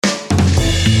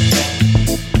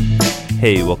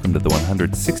Hey, welcome to the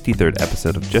 163rd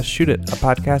episode of Just Shoot It, a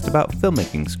podcast about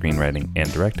filmmaking, screenwriting,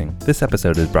 and directing. This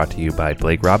episode is brought to you by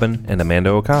Blake Robin and Amanda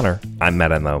O'Connor. I'm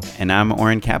Matt Enlow. And I'm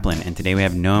Oren Kaplan, and today we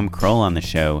have Noam Kroll on the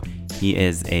show. He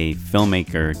is a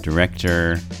filmmaker,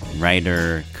 director,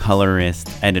 writer, colorist,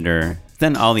 editor. He's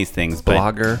done all these things.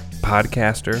 Blogger,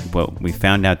 podcaster. What we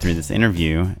found out through this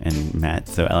interview, and Matt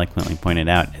so eloquently pointed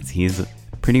out, is he's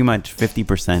pretty much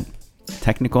 50%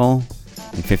 technical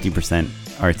and 50%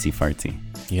 artsy-fartsy.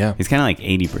 Yeah. He's kind of like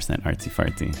 80%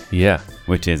 artsy-fartsy. Yeah.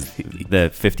 Which is the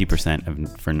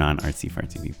 50% for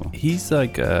non-artsy-fartsy people. He's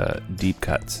like deep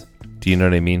cuts. Do you know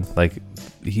what I mean? Like,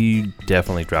 he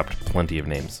definitely dropped plenty of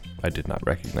names I did not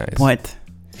recognize. What?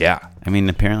 Yeah. I mean,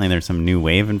 apparently there's some new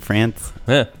wave in France.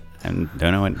 Huh. I don't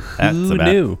know what that's Who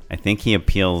about. knew? I think he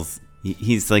appeals.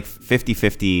 He's like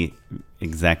 50-50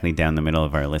 exactly down the middle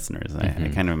of our listeners. Mm-hmm. I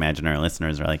kind of imagine our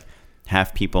listeners are like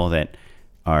half people that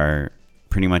are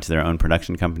pretty much their own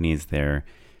production companies. They're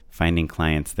finding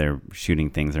clients. They're shooting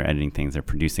things. They're editing things. They're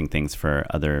producing things for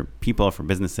other people, for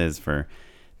businesses, for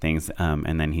things.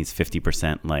 And then he's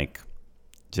 50% like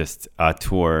just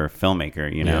auteur filmmaker,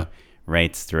 you know,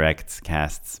 writes, directs,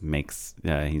 casts, makes,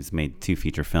 he's made 2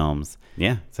 feature films.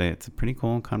 Yeah. It's a pretty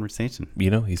cool conversation. You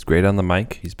know, he's great on the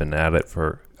mic. He's been at it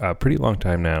for a pretty long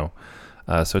time now.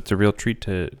 So it's a real treat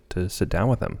to sit down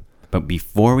with him. But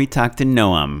before we talk to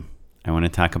Noam, I want to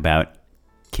talk about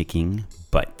kicking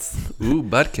butts. Ooh,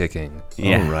 butt kicking.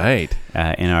 Yeah. All right.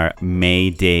 In our May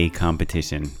Day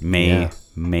competition. May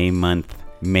month.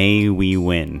 May we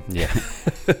win. Yeah.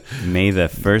 May the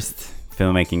first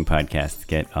filmmaking podcast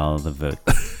get all the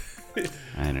votes.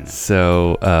 I don't know.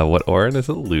 So what Oren is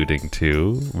alluding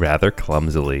to rather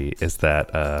clumsily is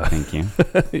that... Thank you.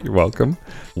 You're welcome.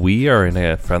 We are in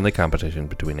a friendly competition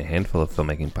between a handful of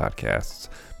filmmaking podcasts.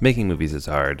 Making movies is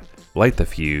hard. Light the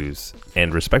fuse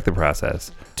and respect the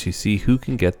process to see who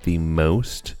can get the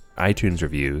most iTunes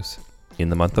reviews in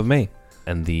the month of May.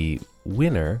 And the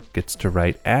winner gets to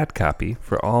write ad copy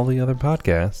for all the other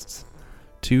podcasts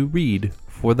to read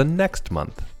for the next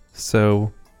month.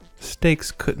 So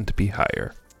stakes couldn't be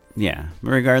higher. Yeah.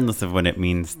 Regardless of what it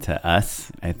means to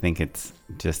us, I think it's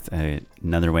just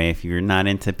another way. If you're not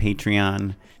into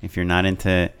Patreon, if you're not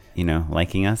into,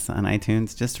 liking us on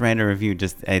iTunes, just write a review.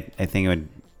 I think it would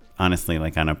honestly,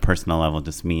 like on a personal level,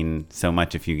 just mean so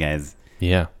much if you guys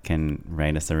can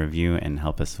write us a review and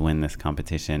help us win this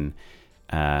competition.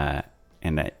 And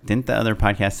didn't the other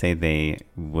podcast say they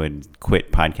would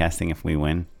quit podcasting if we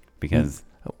win? Because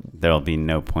there'll be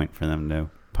no point for them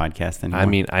to podcast anymore. I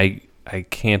mean, I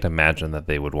can't imagine that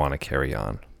they would want to carry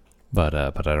on. But I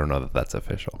don't know that that's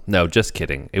official. No, just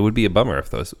kidding. It would be a bummer if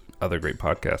those other great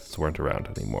podcasts weren't around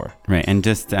anymore. Right. And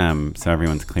just so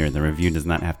everyone's clear, the review does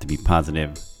not have to be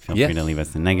positive. Feel free to leave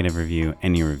us a negative review,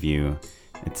 any review.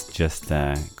 It's just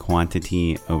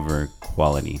quantity over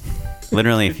quality.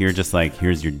 Literally, if you're just like,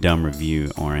 here's your dumb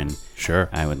review, Oren. Sure.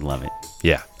 I would love it.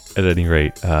 Yeah. At any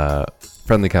rate,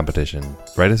 friendly competition.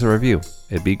 Write us a review.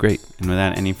 It'd be great. And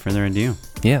without any further ado.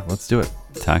 Yeah, let's do it.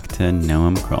 Talk to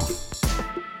Noam Kroll.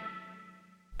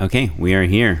 Okay, we are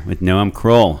here with Noam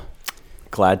Kroll.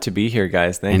 Glad to be here,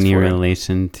 guys. Thanks. Any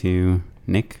relation to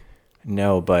Nick?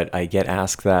 No, but I get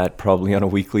asked that probably on a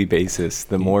weekly basis.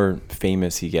 The more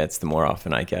famous he gets, the more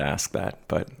often I get asked that.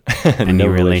 But any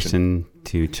relation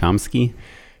to Chomsky?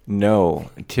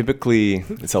 No, typically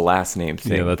it's a last name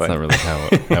thing. Yeah, that's not really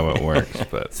how it works.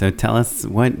 But so tell us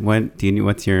what do you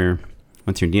what's your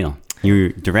deal? You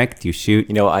direct, you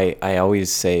shoot. I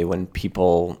always say when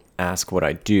people ask what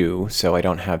I do, so I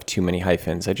don't have too many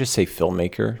hyphens, I just say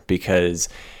filmmaker because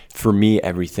for me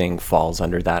everything falls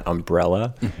under that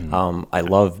umbrella. Mm-hmm. I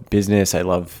love business. I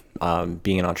love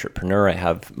being an entrepreneur. I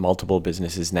have multiple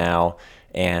businesses now.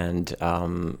 And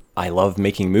I love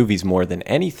making movies more than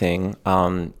anything,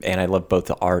 and I love both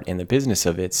the art and the business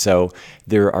of it. So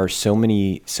there are so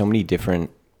many different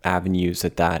avenues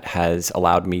that has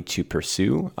allowed me to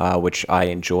pursue, which I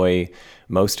enjoy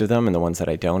most of them, and the ones that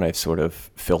I don't, I've sort of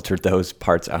filtered those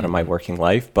parts out of my working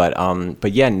life. But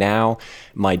yeah, now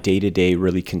my day-to-day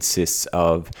really consists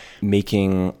of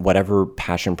making whatever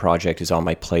passion project is on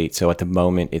my plate. So at the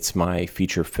moment, it's my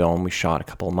feature film we shot a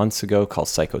couple of months ago called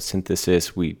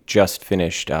Psychosynthesis. We just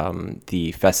finished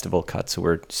the festival cut, so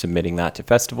we're submitting that to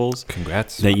festivals.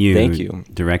 Congrats. Thank you.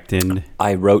 Directed?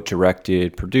 I wrote,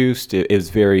 directed, produced. It was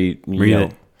very,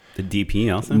 The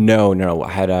DP also? No.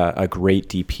 I had a great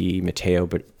DP, Matteo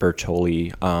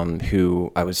Bertoli,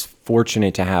 who I was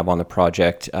fortunate to have on the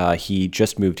project. He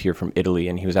just moved here from Italy,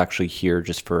 and he was actually here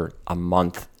just for a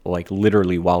month, like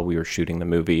literally while we were shooting the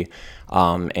movie.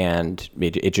 And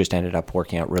it just ended up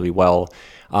working out really well.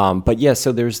 But yeah,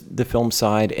 so there's the film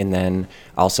side, and then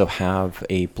I also have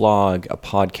a blog, a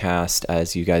podcast,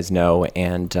 as you guys know,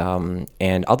 and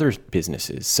other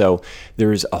businesses. So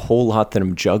there's a whole lot that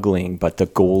I'm juggling, but the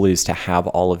goal is to have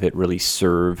all of it really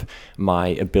serve my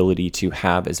ability to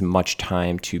have as much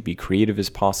time to be creative as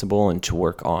possible and to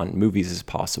work on movies as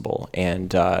possible.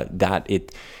 And that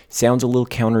it sounds a little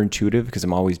counterintuitive because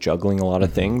I'm always juggling a lot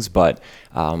of things, but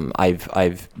I've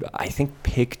I think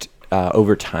picked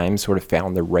over time sort of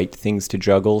found the right things to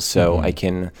juggle so I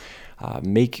can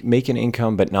make an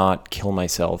income but not kill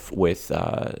myself with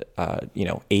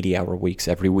 80-hour weeks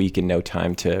every week and no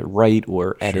time to write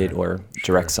or edit or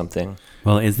direct something.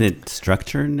 Well, is it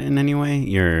structured in any way,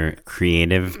 your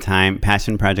creative time,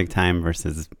 passion project time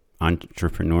versus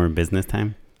entrepreneur business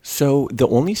time? So the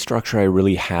only structure I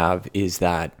really have is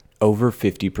that over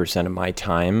 50% of my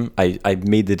time, I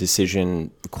made the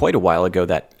decision quite a while ago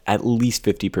that at least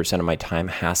 50% of my time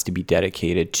has to be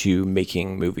dedicated to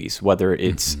making movies, whether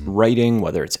it's writing,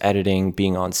 whether it's editing,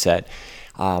 being on set.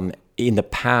 In the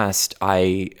past,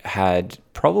 I had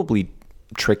probably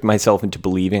tricked myself into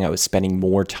believing I was spending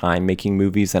more time making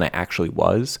movies than I actually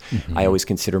was. I always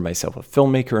considered myself a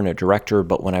filmmaker and a director,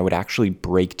 but when I would actually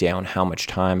break down how much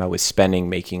time I was spending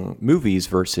making movies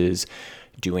versus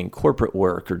doing corporate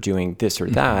work or doing this or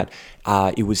that,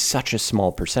 it was such a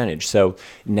small percentage. So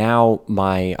now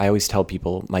I always tell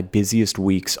people my busiest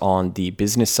weeks on the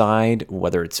business side,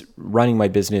 whether it's running my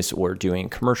business or doing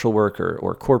commercial work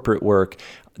or corporate work,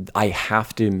 I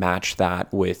have to match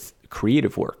that with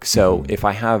creative work. So if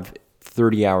I have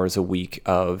 30 hours a week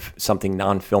of something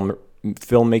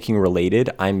filmmaking related,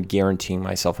 I'm guaranteeing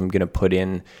myself I'm going to put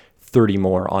in 30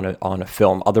 more on a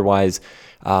film. Otherwise,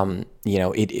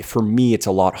 for me, it's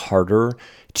a lot harder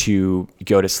to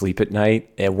go to sleep at night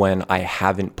when I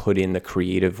haven't put in the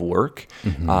creative work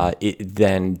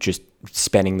than just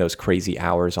spending those crazy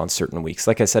hours on certain weeks.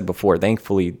 Like I said before,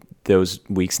 thankfully, those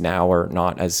weeks now are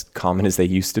not as common as they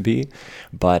used to be.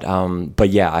 But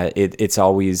yeah, it's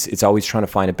always trying to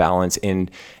find a balance. And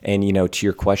to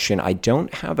your question, I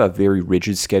don't have a very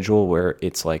rigid schedule where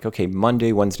it's like, okay,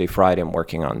 Monday, Wednesday, Friday, I'm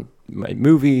working on my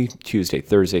movie, Tuesday,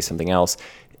 Thursday, something else.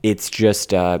 It's just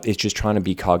trying to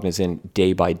be cognizant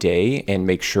day by day and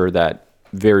make sure that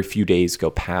very few days go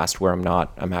past where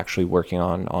I'm actually working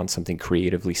on something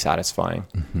creatively satisfying.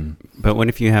 But what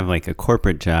if you have like a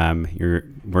corporate job, you're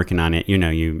working on it, you're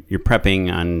prepping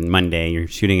on Monday, you're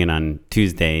shooting it on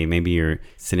Tuesday, maybe you're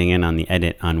sitting in on the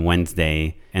edit on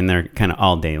Wednesday, and they're kind of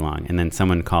all day long. And then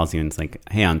someone calls you and it's like,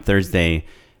 hey, on Thursday,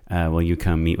 will you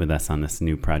come meet with us on this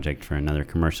new project for another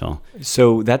commercial?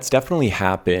 So that's definitely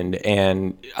happened.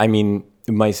 And I mean,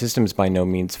 my system's by no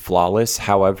means flawless.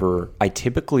 However, I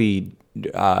typically,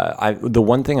 the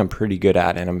one thing I'm pretty good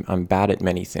at, and I'm bad at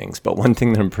many things, but one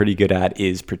thing that I'm pretty good at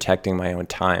is protecting my own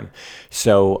time.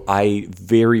 So I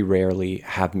very rarely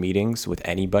have meetings with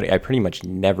anybody. I pretty much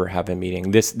never have a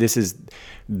meeting. This is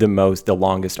the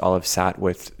longest I'll have sat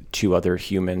with two other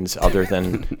humans other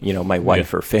than my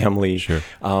wife or family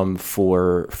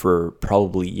for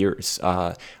probably years.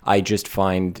 I just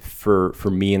find for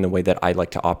me in the way that I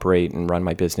like to operate and run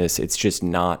my business, it's just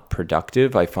not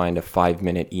productive. I find a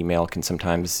 5-minute email can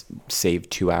sometimes save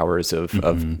 2 hours of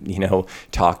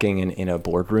talking in a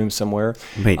boardroom somewhere.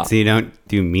 Wait, so you don't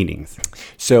do meetings?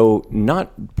 So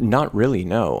not really,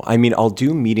 no. I mean, I'll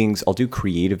do meetings, I'll do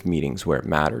creative meetings where it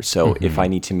matters. So if I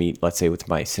need to meet, let's say, with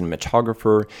my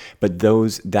cinematographer, but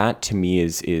that to me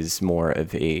is more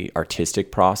of a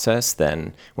artistic process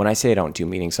than when I say I don't do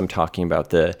meetings, I'm talking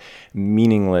about the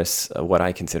meaningless, what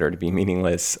I consider to be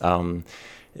meaningless,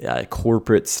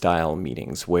 corporate style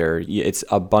meetings where it's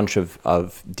a bunch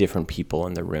of different people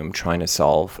in the room trying to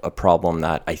solve a problem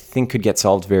that I think could get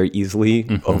solved very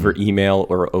easily over email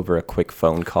or over a quick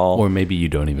phone call. Or maybe you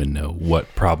don't even know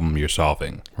what problem you're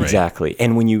solving. Right? Exactly.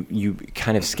 And when you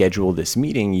kind of schedule this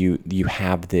meeting, you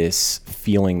have this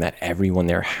feeling that everyone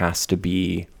there has to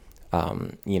be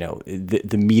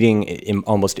the meeting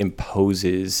almost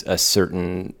imposes a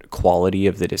certain quality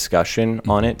of the discussion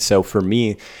on it. So for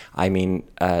me, I mean,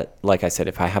 like I said,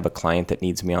 if I have a client that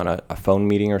needs me on a phone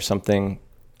meeting or something,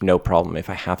 no problem. If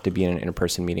I have to be in an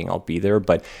in-person meeting, I'll be there.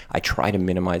 But I try to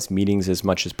minimize meetings as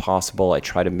much as possible. I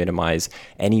try to minimize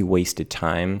any wasted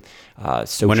time.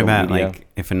 Social What about media. like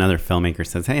if another filmmaker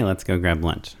says, "Hey, let's go grab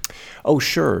lunch," Oh,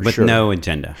 sure, with sure. no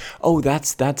agenda? Oh,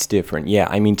 that's different. Yeah,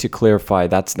 I mean, to clarify,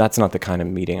 that's not the kind of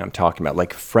meeting I'm talking about.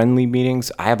 Like friendly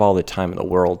meetings, I have all the time in the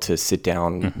world to sit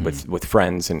down with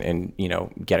friends and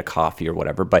get a coffee or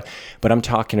whatever. But I'm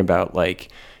talking about like,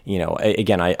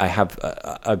 again, I have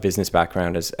a business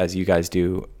background as you guys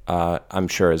do, I'm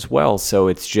sure as well. So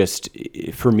it's just,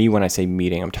 for me, when I say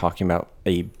meeting, I'm talking about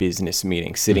a business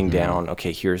meeting, sitting down.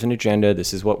 Okay, here's an agenda.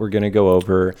 This is what we're going to go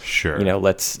over. Sure.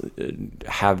 Let's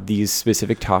have these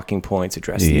specific talking points,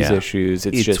 address these issues.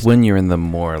 It's just when you're in the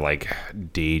more like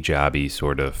day jobby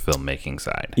sort of filmmaking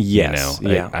side. Yes,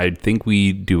 yeah. I think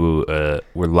we do.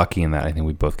 We're lucky in that I think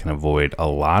we both can avoid a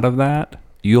lot of that.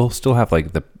 You'll still have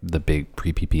like the big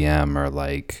pre-PPM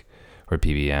or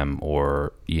PPM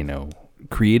or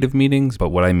creative meetings, but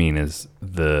what I mean is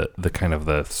the kind of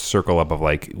the circle up of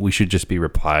like we should just be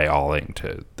reply alling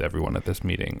to everyone at this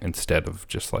meeting instead of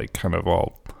just like kind of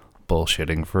all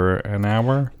bullshitting for an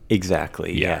hour.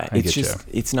 Exactly. Yeah. I It's get just,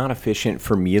 it's not efficient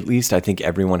for me, at least. I think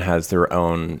everyone has their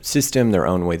own system, their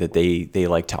own way that they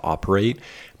like to operate.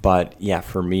 But yeah,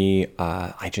 for me,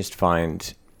 I just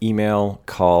find email,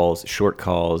 calls, short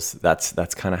calls, that's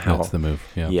kind of how. That's the move.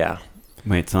 Yeah.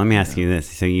 Wait, so let me ask you this.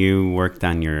 So you worked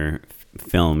on your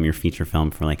feature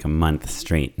film for like a month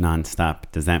straight, nonstop.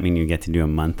 Does that mean you get to do a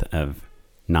month of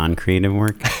non-creative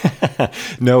work?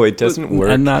 No, it doesn't work.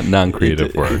 And not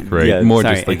non-creative work, right? Yeah, More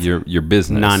sorry, just like it's your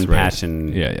business. non-passion.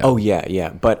 Right? Yeah. Oh, yeah.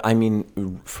 But I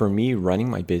mean, for me, running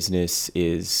my business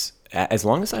is, as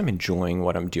long as I'm enjoying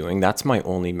what I'm doing, that's my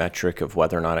only metric of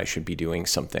whether or not I should be doing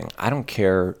something. I don't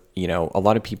care. A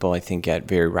lot of people, I think, get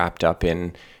very wrapped up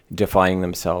in defining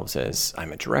themselves as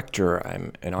I'm a director,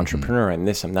 I'm an entrepreneur, I'm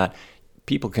this, I'm that.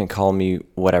 People can call me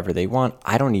whatever they want.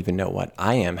 I don't even know what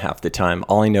I am half the time.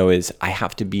 All I know is I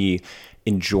have to be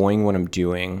enjoying what I'm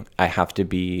doing. I have to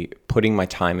be putting my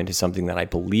time into something that I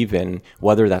believe in,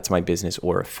 whether that's my business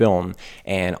or a film.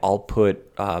 And I'll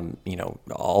put,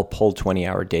 I'll pull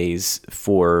 20-hour days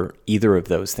for either of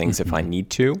those things if I need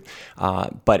to.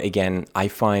 But again, I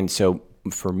find, so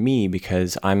for me,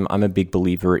 because I'm a big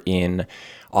believer in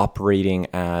operating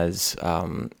as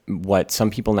what some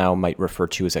people now might refer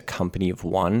to as a company of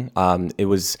one.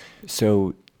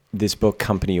 This book,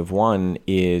 Company of One,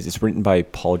 it's written by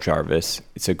Paul Jarvis.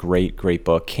 It's a great, great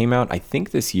book. Came out, I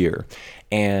think, this year.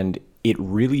 And it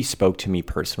really spoke to me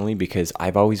personally because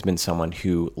I've always been someone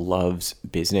who loves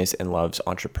business and loves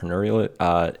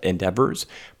entrepreneurial endeavors,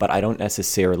 but I don't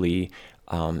necessarily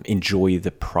enjoy the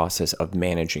process of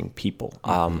managing people.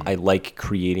 I like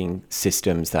creating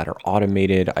systems that are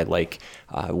automated. I like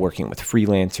working with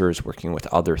freelancers, working with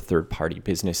other third-party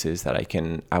businesses that I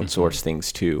can outsource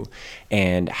things to,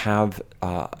 and have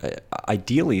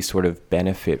ideally sort of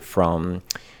benefit from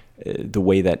the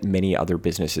way that many other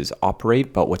businesses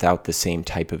operate, but without the same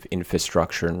type of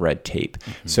infrastructure and red tape.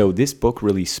 So this book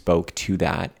really spoke to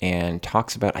that and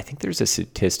talks about, I think there's a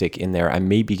statistic in there, I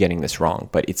may be getting this wrong,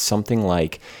 but it's something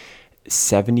like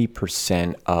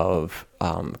 70% of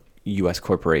U.S.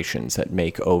 corporations that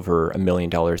make over $1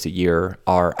 million a year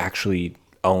are actually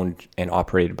owned and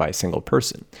operated by a single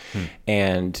person.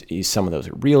 And some of those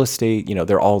are real estate,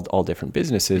 they're all different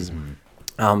businesses.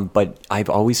 But I've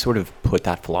always sort of put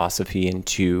that philosophy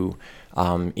into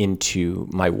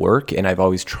my work, and I've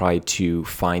always tried to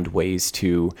find ways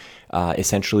to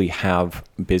essentially have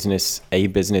a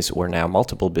business or now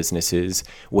multiple businesses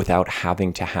without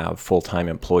having to have full-time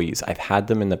employees. I've had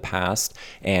them in the past,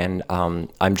 and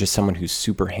I'm just someone who's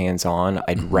super hands-on.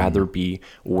 I'd rather be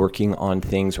working on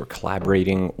things or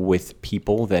collaborating with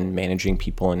people than managing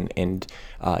people and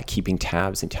keeping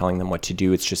tabs and telling them what to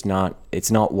do. It's just not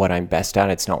what I'm best at.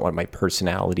 It's not what my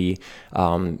personality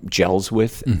gels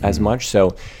with as much.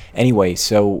 So anyway,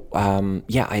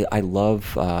 I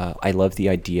love the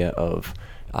idea of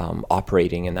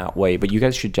operating in that way. But you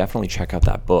guys should definitely check out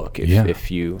that book if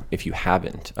you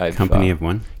haven't. Company of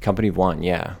One? Company of One,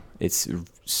 yeah. It's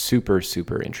super,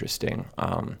 super interesting.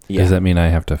 Does that mean I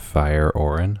have to fire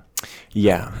Oren?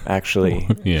 Yeah, actually.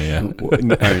 Yeah.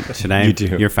 Should I? You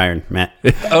do. You're fired, Matt.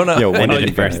 Oh no! Yo, when did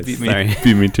it guys. first? Beat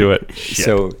me to it.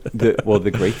 So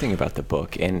the great thing about the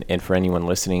book, and for anyone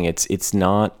listening, it's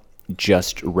not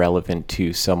just relevant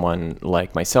to someone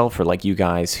like myself or like you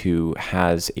guys who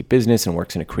has a business and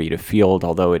works in a creative field,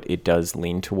 although it does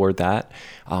lean toward that.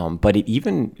 But it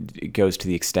even goes to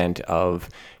the extent of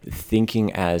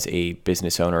thinking as a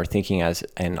business owner, thinking as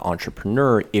an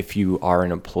entrepreneur, if you are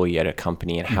an employee at a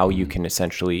company, and how you can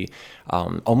essentially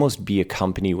almost be a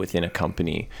company within a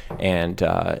company and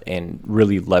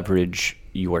really leverage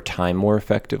your time more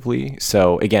effectively.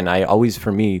 So again,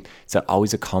 for me, it's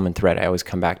always a common thread. I always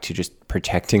come back to just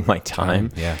protecting my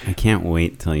time. Yeah. I can't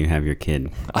wait till you have your kid.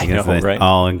 I know, right?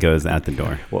 All goes out the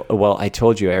door. Well, I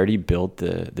told you I already built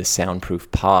the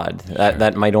soundproof pod.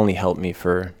 That might only help me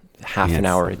for half an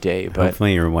hour a day, but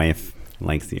hopefully your wife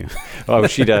likes you. Oh,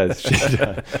 she does.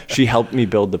 She helped me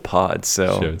build the pod,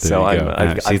 so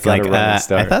I've got to run and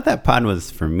start. I thought that pod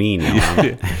was for me now.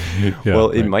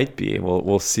 It might be.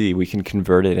 We'll see. We can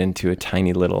convert it into a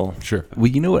tiny little. Sure.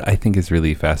 Well, you know what I think is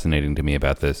really fascinating to me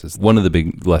about this is one of the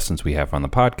big lessons we have on the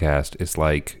podcast is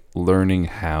like learning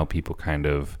how people kind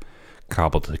of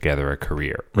cobble together a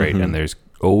career, right? And there's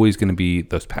always going to be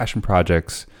those passion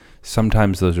projects.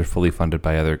 Sometimes those are fully funded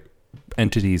by other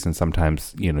entities, and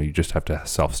sometimes you just have to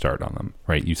self-start on them,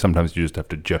 right? Sometimes you just have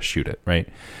to just shoot it, right?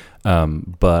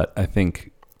 But I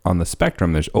think on the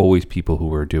spectrum there's always people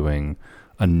who are doing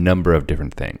a number of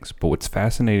different things. But what's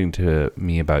fascinating to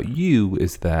me about you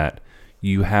is that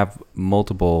you have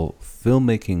multiple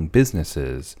filmmaking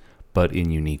businesses, but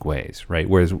in unique ways, right?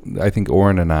 Whereas I think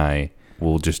Oren and I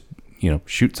will just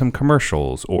shoot some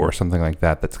commercials or something like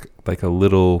that that's like a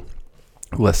little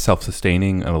less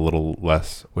self-sustaining and a little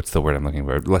less, what's the word I'm looking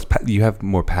for? You have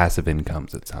more passive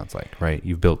incomes, it sounds like, right?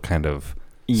 You've built kind of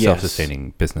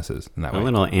self-sustaining businesses in that way. A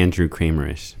little Andrew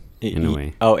Kramer-ish in a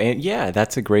way. Oh, and yeah,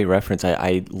 that's a great reference.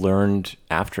 I learned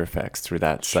After Effects through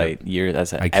that site.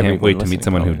 I can't wait to meet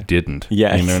someone who didn't.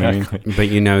 Yeah, you know exactly. what I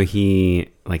mean? But he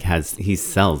he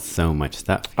sells so much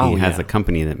stuff. He has a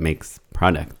company that makes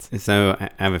products. So I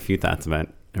have a few thoughts about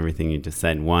everything you just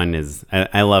said. One is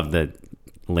I love the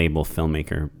label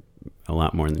filmmaker a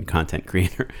lot more than content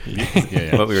creator.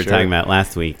 What we were talking about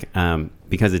last week,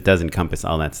 because it does encompass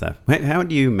all that stuff. How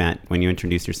do you, Matt, when you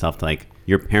introduce yourself to like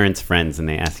your parents' friends and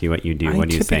they ask you what you do, what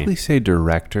do you say? I typically say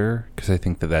director because I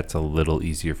think that's a little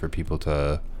easier for people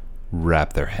to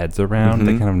wrap their heads around.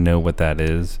 They kind of know what that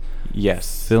is.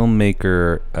 Yes.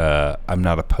 Filmmaker, I'm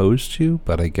not opposed to,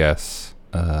 but I guess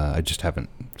I just haven't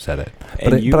said it.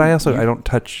 But I don't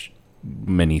touch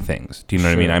many things. Do you know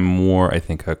what I mean? I'm more, I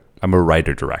think, I'm a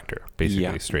writer-director,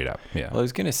 basically, straight up. Yeah. Well, I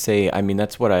was going to say, I mean,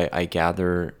 that's what I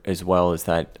gather as well, is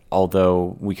that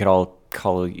although we could all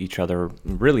call each other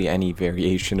really any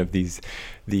variation of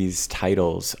these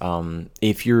titles,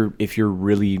 if you're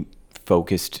really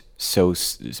focused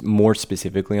more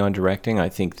specifically on directing, I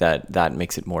think that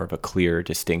makes it more of a clear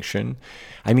distinction.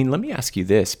 I mean, let me ask you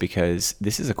this, because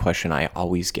this is a question I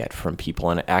always get from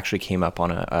people, and it actually came up on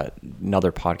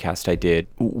another podcast I did.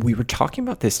 We were talking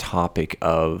about this topic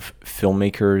of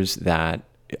filmmakers that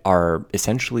are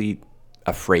essentially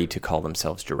afraid to call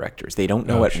themselves directors. They don't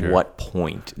know what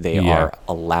point they are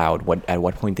allowed, at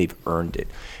what point they've earned it.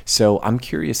 So I'm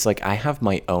curious, like I have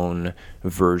my own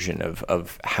version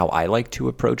of how I like to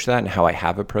approach that and how I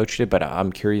have approached it, but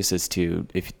I'm curious as to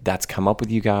if that's come up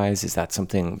with you guys. Is that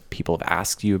something people have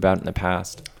asked you about in the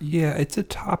past? Yeah, it's a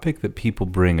topic that people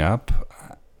bring up.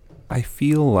 I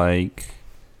feel like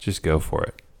just go for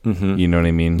it. You know what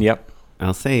I mean? Yep.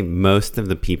 I'll say most of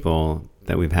the people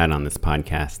that we've had on this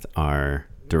podcast are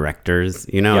directors,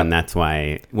 and that's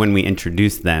why when we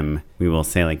introduce them, we will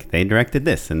say like they directed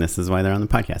this and this is why they're on the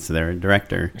podcast. So they're a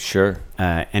director. Sure.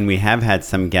 And we have had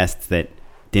some guests that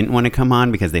didn't want to come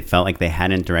on because they felt like they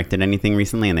hadn't directed anything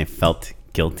recently and they felt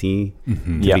guilty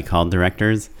to be called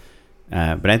directors.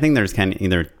 But I think there's kind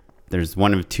of there's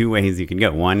one of two ways you could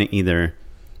go. One, either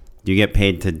you get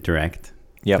paid to direct.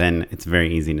 Then it's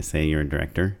very easy to say you're a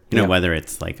director. Whether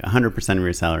it's like 100% of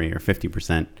your salary or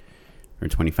 50% or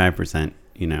 25%,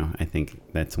 I think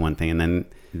that's one thing. And then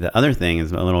the other thing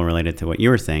is a little related to what you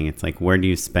were saying. It's like, where do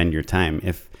you spend your time?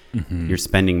 If you're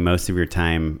spending most of your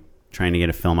time trying to get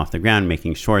a film off the ground,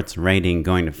 making shorts, writing,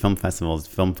 going to film festivals,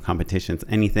 film competitions,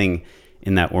 anything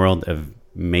in that world of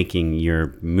making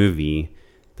your movie,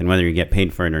 then whether you get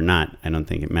paid for it or not, I don't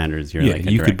think it matters. You're like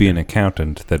a you director. Could be an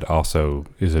accountant that also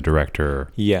is a director.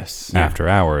 Yes. After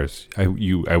hours, I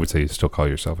would say you still call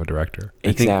yourself a director.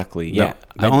 Exactly. The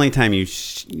only time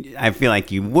I feel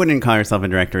like you wouldn't call yourself a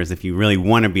director is if you really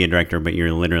want to be a director, but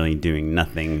you're literally doing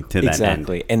nothing to that end.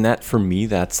 Exactly. And that, for me,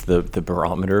 that's the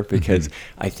barometer, because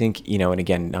I think, and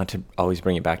again, not to always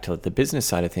bring it back to the business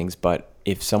side of things, but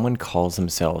if someone calls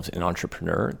themselves an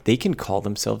entrepreneur, they can call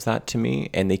themselves that to me,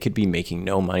 and they could be making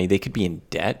no money. They could be in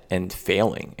debt and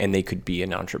failing, and they could be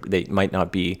an entrepreneur. They might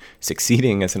not be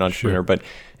succeeding as an entrepreneur, but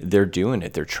they're doing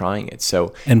it. They're trying it.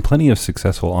 So, and plenty of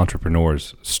successful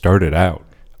entrepreneurs started out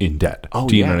in debt. Oh,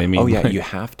 Do you yeah. know what I mean? Oh, yeah. Like, You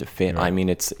have to fail. Right. I mean,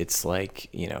 it's like,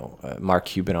 Mark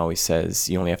Cuban always says,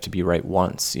 you only have to be right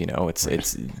once.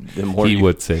 It's the more he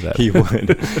would say that. he would,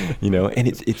 and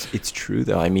it's true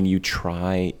though. I mean, you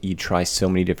try so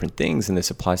many different things, and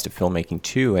this applies to filmmaking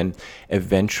too. And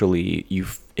eventually,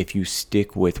 if you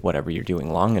stick with whatever you're doing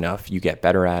long enough, you get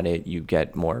better at it. You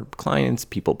get more clients.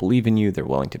 People believe in you. They're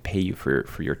willing to pay you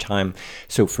for your time.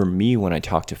 So for me, when I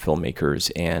talk to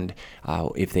filmmakers, and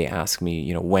if they ask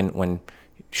me, when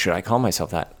should I call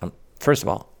myself that? First of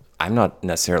all, I'm not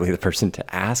necessarily the person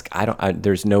to ask.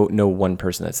 There's no one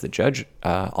person that's the judge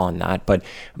on that. But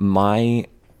my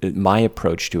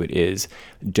approach to it is,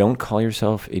 don't call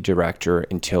yourself a director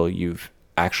until you've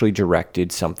actually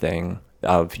directed something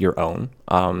of your own.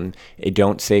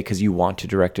 Don't say because you want to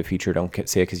direct a feature. Don't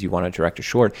say it because you want to direct a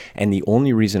short. And the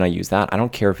only reason I use that, I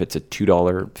don't care if it's a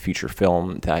 $2 feature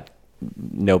film that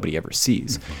nobody ever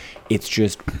sees. Mm-hmm. It's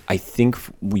just, I think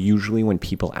usually when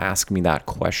people ask me that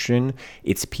question,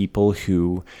 it's people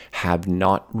who have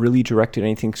not really directed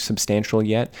anything substantial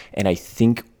yet. And I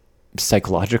think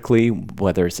psychologically,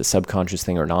 whether it's a subconscious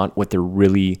thing or not, what they're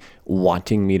really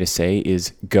wanting me to say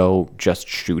is go just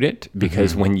shoot it,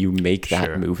 because when you make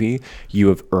that movie, you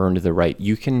have earned the right.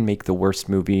 You can make the worst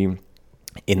movie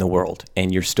in the world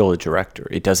and you're still a director.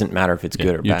 It doesn't matter if it's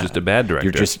good or bad. You're just a bad director.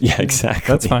 You're just, exactly.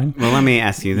 That's fine. Well, let me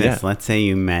ask you this. Let's say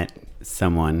you met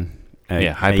someone,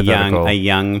 a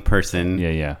young person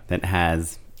that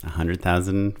has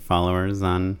 100,000 followers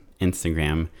on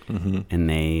Instagram, and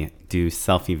they do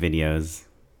selfie videos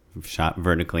shot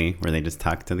vertically where they just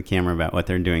talk to the camera about what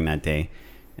they're doing that day.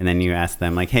 And then you ask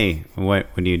them, like, hey,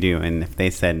 what do you do? And if they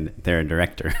said they're a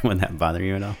director, would that bother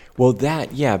you at all? Well,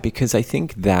 because I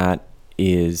think that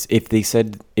is, if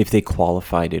they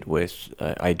qualified it with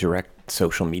I direct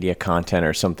social media content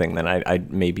or something, then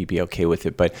I'd maybe be okay with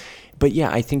it. But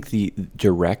yeah, I think the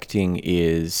directing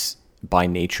is by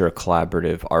nature a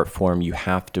collaborative art form. You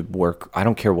have to work. I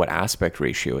don't care what aspect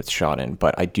ratio it's shot in,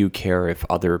 but I do care if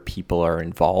other people are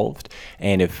involved,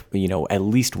 and if at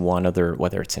least one other,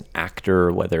 whether it's an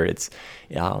actor, whether it's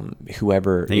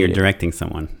whoever. That you're directing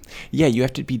someone. Yeah, you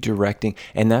have to be directing,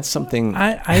 and that's something.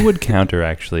 I would counter,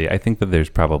 actually. I think that there's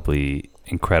probably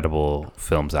incredible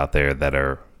films out there that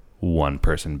are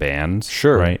one-person bands.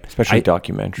 Sure, right? Especially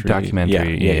documentary.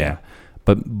 Yeah.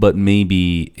 But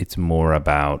maybe it's more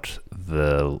about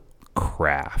the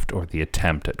craft or the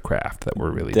attempt at craft that we're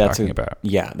really talking about.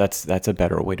 Yeah, that's a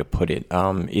better way to put it.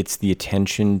 It's the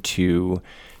attention to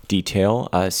detail.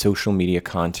 Social media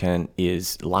content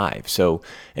is live. So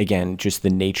again, just the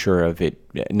nature of it,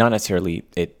 not necessarily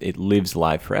it lives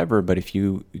live forever, but if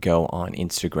you go on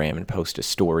Instagram and post a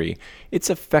story, it's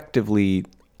effectively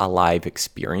a live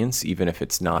experience, even if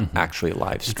it's not actually a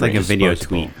live stream. It's like a video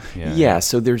tweet. Yeah,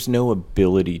 so there's no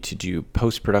ability to do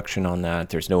post-production on that.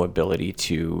 There's no ability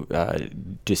to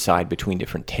decide between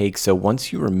different takes. So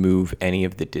once you remove any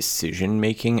of the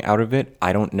decision-making out of it,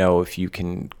 I don't know if you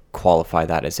can qualify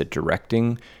that as a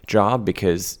directing job,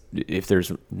 because if there's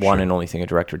one and only thing a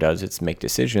director does, it's make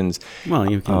decisions. Well,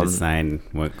 you can decide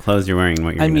what clothes you're wearing,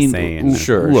 what you're going to say.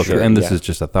 And Look, and this is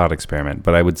just a thought experiment,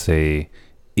 but I would say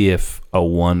if a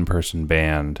one-person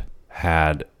band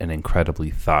had an incredibly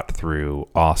thought-through,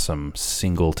 awesome,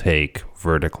 single-take,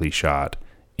 vertically shot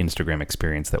Instagram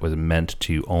experience that was meant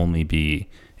to only be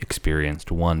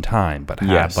experienced one time, but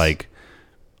had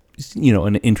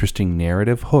an interesting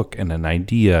narrative hook and an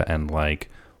idea, and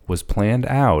was planned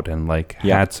out and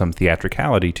had some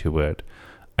theatricality to it,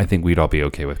 I think we'd all be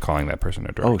okay with calling that person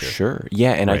a director. Oh, sure.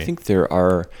 Yeah, and I think there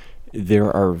are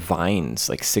Vines,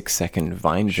 like 6-second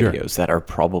Vine videos that are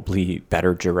probably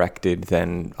better directed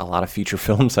than a lot of feature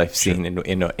films I've seen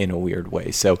in a weird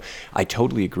way. So I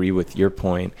totally agree with your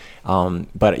point.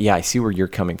 But yeah, I see where you're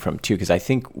coming from too, because I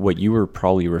think what you were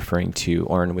probably referring to,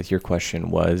 Oren, with your question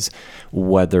was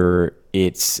whether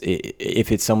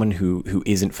if it's someone who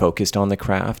isn't focused on the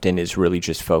craft and is really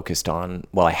just focused on,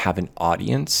 well, I have an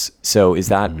audience. So is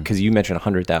that because you mentioned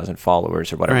 100,000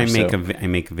 followers or whatever? Or I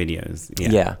make videos.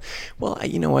 Yeah. Well,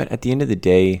 you know what? At the end of the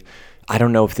day, I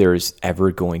don't know if there's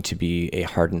ever going to be a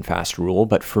hard and fast rule,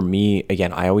 but for me,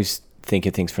 again, I always think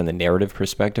of things from the narrative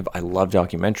perspective. I love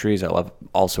documentaries. I love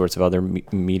all sorts of other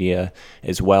media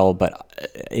as well. But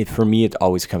for me, it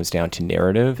always comes down to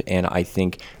narrative. And I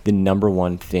think the number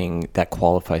one thing that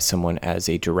qualifies someone as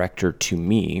a director to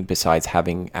me, besides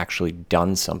having actually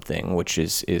done something, which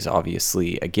is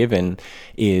obviously a given,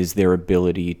 is their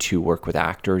ability to work with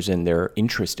actors and their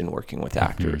interest in working with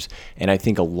actors. And I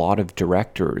think a lot of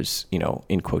directors,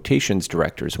 in quotations,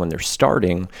 directors, when they're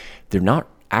starting, they're not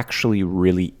actually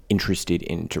really interested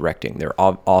in directing. They're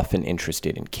often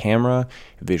interested in camera,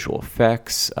 visual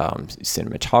effects,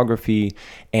 cinematography,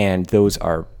 and those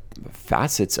are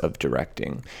facets of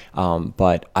directing.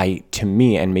 But to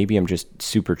me, and maybe I'm just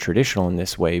super traditional in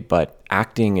this way, but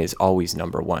acting is always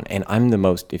number one. And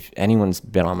if anyone's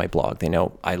been on my blog, they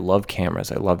know I love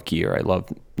cameras, I love gear, I love,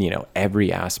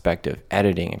 every aspect of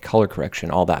editing and color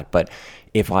correction, all that. But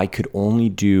if I could only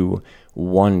do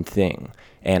one thing,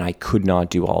 and I could not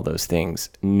do all those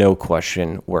things, no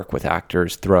question, work with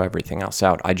actors, throw everything else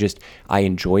out. I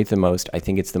enjoy it the most. I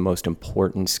think it's the most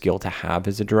important skill to have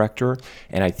as a director.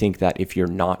 And I think that if you're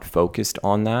not focused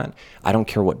on that, I don't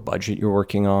care what budget you're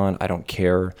working on. I don't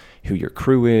care who your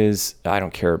crew is. I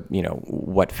don't care,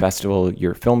 what festival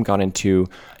your film got into.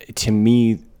 To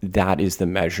me, that is the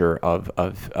measure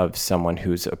of someone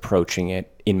who's approaching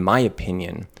it, in my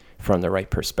opinion, from the right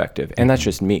perspective. And that's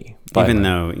just me. But, even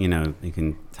though, you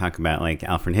can talk about like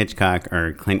Alfred Hitchcock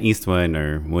or Clint Eastwood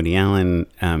or Woody Allen,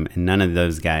 and none of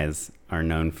those guys are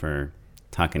known for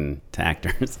talking to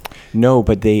actors. No,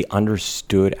 but they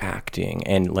understood acting.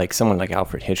 And like someone like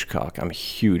Alfred Hitchcock, I'm a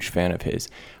huge fan of his.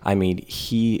 I mean,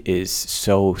 he is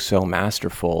so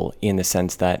masterful in the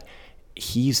sense that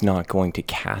he's not going to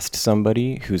cast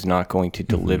somebody who's not going to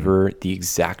deliver the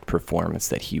exact performance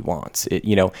that he wants.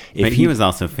 But he was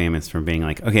also famous for being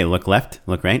like, okay, look left,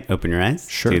 look right, open your eyes,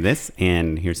 sure, do this,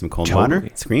 and here's some cold water,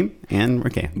 scream, and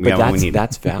okay, we got what we need.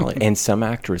 That's valid. And some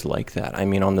actors like that. I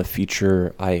mean, on the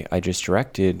feature I just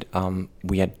directed,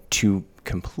 we had two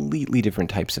completely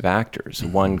different types of actors.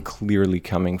 One clearly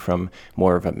coming from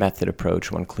more of a method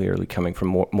approach, one clearly coming from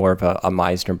more of a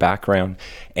Meisner background,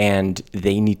 and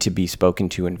they need to be spoken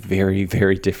to in very,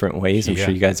 very different ways. I'm sure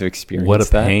you guys have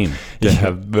experienced that. What a pain to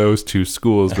have those two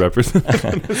schools represented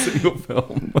in a single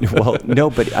film. Well, no,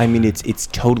 but I mean, it's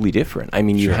totally different. I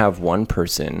mean, you have one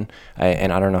person,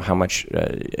 and I don't know how much,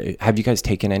 have you guys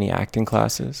taken any acting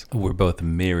classes? We're both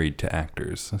married to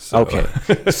actors. So.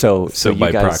 Okay. So you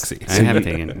by guys, proxy. I have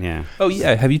taken, yeah. Oh,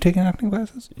 yeah. Have you taken acting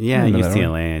classes? Yeah,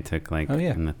 UCLA. I took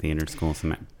in the theater school.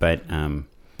 But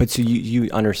so you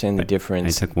understand the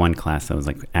difference. I took one class that was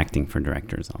like acting for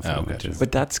directors also.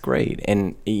 But that's great.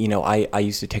 And, I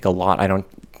used to take a lot. I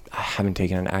haven't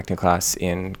taken an acting class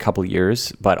in a couple of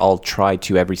years, but I'll try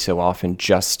to every so often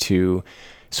just to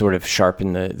sort of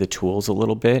sharpen the tools a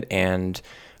little bit. And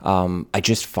I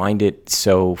just find it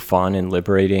so fun and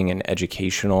liberating and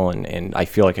educational, and I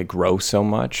feel like I grow so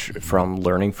much from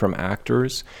learning from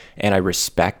actors, and I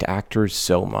respect actors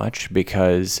so much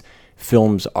because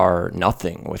films are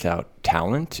nothing without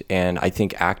talent, and I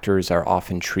think actors are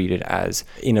often treated as,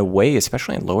 in a way,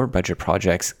 especially in lower budget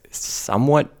projects,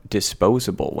 somewhat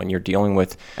disposable when you're dealing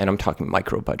with, and I'm talking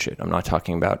micro budget, I'm not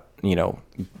talking about,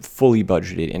 fully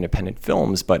budgeted independent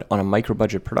films, but on a micro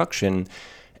budget production,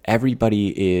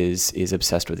 everybody is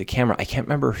obsessed with the camera. I can't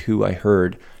remember who I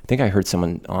heard. I think I heard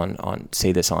someone on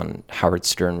say this on Howard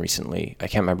Stern recently. I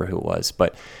can't remember who it was,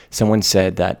 but someone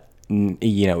said that, it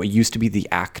used to be the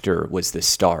actor was the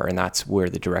star, and that's where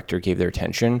the director gave their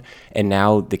attention. And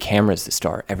now the camera is the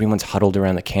star. Everyone's huddled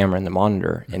around the camera and the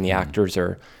monitor, and the actors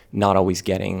are not always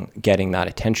getting that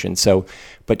attention. So,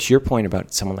 but to your point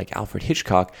about someone like Alfred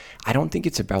Hitchcock, I don't think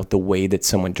it's about the way that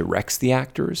someone directs the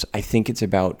actors. I think it's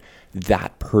about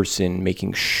that person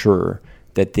making sure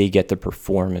that they get the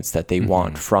performance that they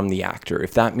want from the actor.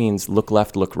 If that means look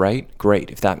left, look right, great.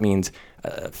 If that means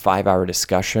a 5-hour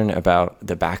discussion about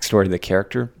the backstory of the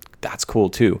character, that's cool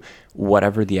too.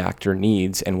 Whatever the actor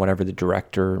needs and whatever the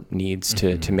director needs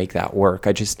to make that work.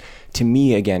 To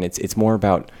me, again, it's more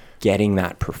about getting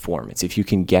that performance. If you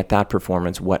can get that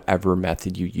performance, whatever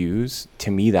method you use, to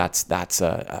me, that's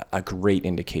a great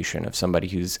indication of somebody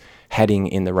who's heading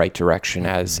in the right direction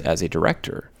as a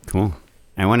director. Cool.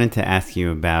 I wanted to ask you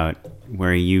about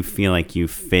where you feel like you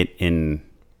fit in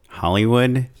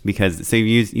Hollywood, because so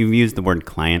you've used the word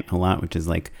client a lot, which is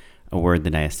like a word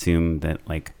that I assume that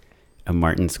like a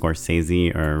Martin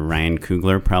Scorsese or Ryan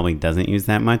Coogler probably doesn't use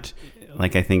that much.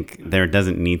 Like, I think there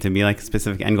doesn't need to be like a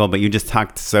specific end goal, but you just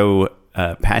talked so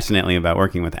passionately about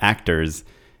working with actors.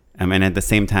 And at the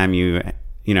same time, you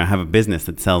have a business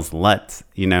that sells LUTs,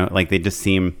 like they just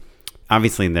seem,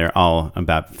 obviously they're all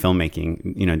about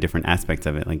filmmaking, different aspects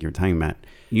of it, like you were talking about.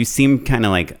 You seem kind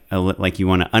of like you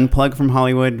want to unplug from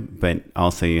Hollywood, but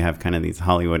also you have kind of these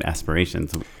Hollywood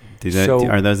aspirations.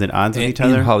 Are those at odds with each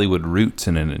other? Hollywood roots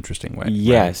in an interesting way.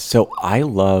 Yes. Right? So I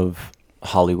love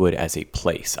Hollywood as a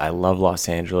place. I love Los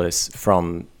Angeles.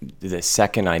 From the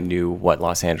second I knew what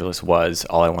Los Angeles was,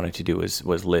 all I wanted to do was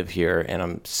live here, and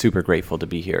I'm super grateful to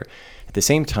be here. At the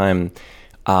same time,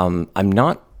 I'm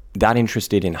not that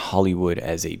interested in Hollywood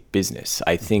as a business.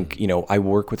 I think, I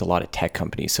work with a lot of tech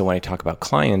companies. So when I talk about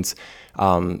clients,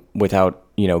 without,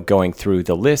 going through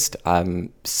the list,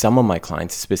 some of my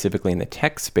clients, specifically in the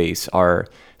tech space, are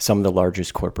some of the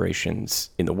largest corporations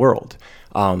in the world.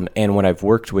 And when I've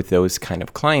worked with those kind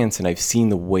of clients and I've seen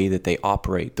the way that they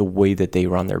operate, the way that they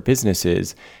run their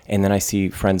businesses, and then I see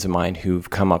friends of mine who've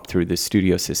come up through the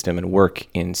studio system and work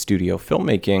in studio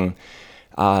filmmaking,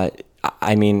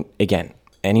 again,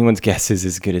 anyone's guess is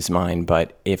as good as mine,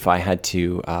 but if I had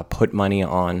to put money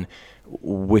on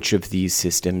which of these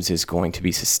systems is going to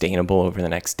be sustainable over the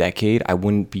next decade, I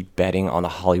wouldn't be betting on the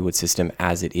Hollywood system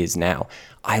as it is now.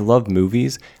 I love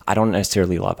movies. I don't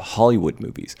necessarily love Hollywood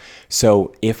movies.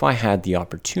 So if I had the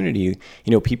opportunity,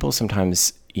 people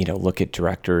sometimes, look at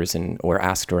directors or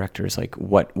ask directors, like,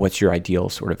 what's your ideal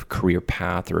sort of career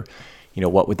path, or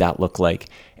what would that look like?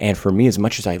 And for me, as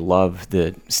much as I love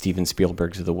the Steven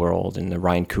Spielbergs of the world and the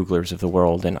Ryan Cooglers of the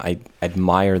world, and I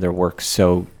admire their work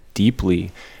so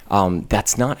deeply,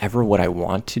 that's not ever what I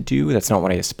want to do. That's not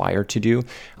what I aspire to do.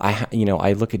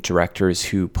 I look at directors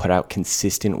who put out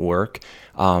consistent work.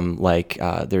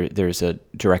 There's a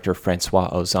director, Francois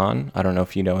Ozon. I don't know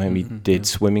if you know him. He did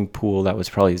Swimming Pool. That was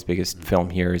probably his biggest film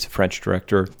here. He's a French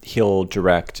director. He'll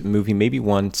direct a movie maybe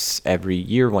once every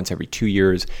year, once every 2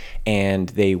 years, and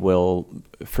they will,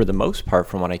 for the most part,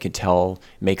 from what I could tell,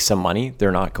 make some money.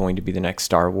 They're not going to be the next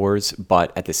Star Wars,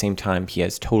 but at the same time, he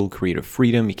has total creative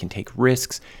freedom. He can take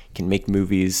risks. He can make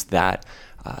movies that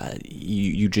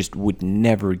you just would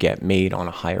never get made on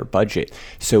a higher budget.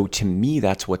 So to me,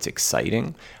 that's what's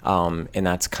exciting. And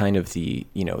that's kind of the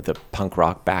punk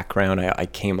rock background. I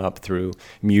came up through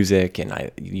music, and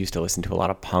I used to listen to a lot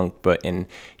of punk,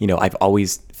 I've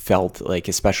always felt like,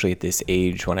 especially at this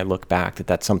age, when I look back,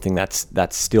 that's something that's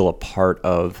still a part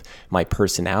of my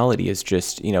personality, is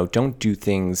just, don't do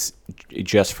things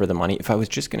just for the money. If I was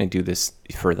just going to do this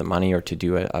for the money, or to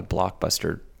do a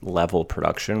blockbuster level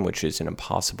production, which is an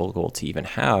impossible goal to even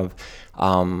have,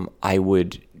 I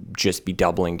would just be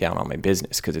doubling down on my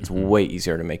business, because it's way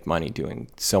easier to make money doing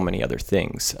so many other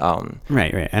things.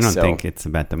 Right. I don't think it's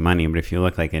about the money, but if you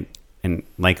look like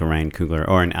like a Ryan Coogler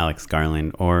or an Alex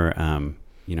Garland or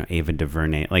Ava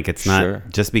DuVernay, like, it's not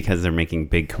just because they're making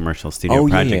big commercial studio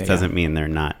projects doesn't mean they're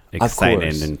not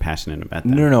excited and passionate about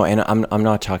them. No, and I'm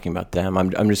not talking about them.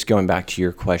 I'm just going back to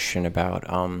your question about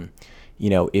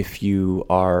if you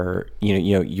are,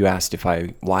 you asked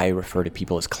why I refer to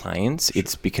people as clients.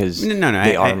 It's because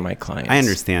they are my clients. I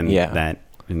understand that,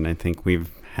 and I think we've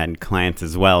had clients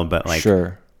as well, but I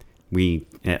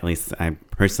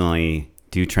personally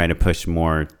do try to push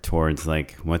more towards,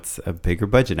 like, what's a bigger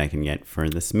budget I can get for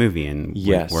this movie, and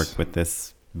work with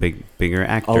this bigger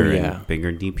actor and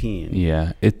bigger DP.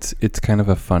 And it's kind of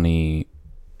a funny,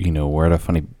 we're at a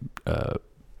funny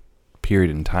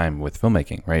period in time with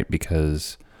filmmaking, right?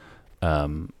 Because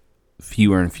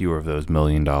fewer and fewer of those $1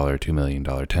 million, $2 million,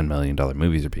 $10 million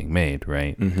movies are being made,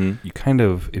 right? You kind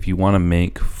of, if you want to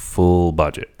make full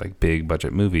budget, like big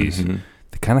budget movies,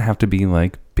 they kind of have to be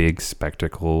like big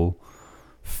spectacle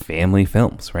family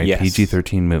films, right?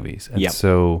 PG-13 movies. And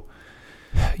so,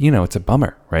 it's a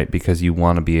bummer, right? Because you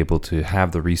want to be able to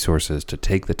have the resources to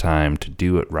take the time to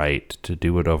do it right, to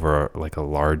do it over like a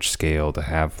large scale, to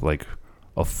have like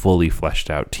a fully fleshed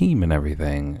out team and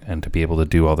everything, and to be able to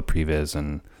do all the previs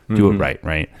and do it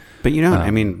right? But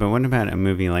but what about a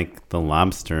movie like The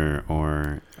Lobster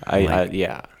or...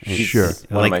 Sure.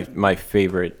 One of my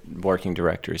favorite working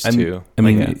directors too.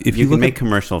 If you can make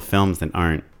commercial films that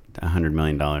aren't $100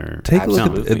 million. Take a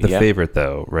look at The Favorite,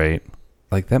 though, right?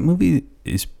 Like, that movie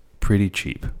is pretty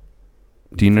cheap.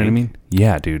 Do you know what I mean?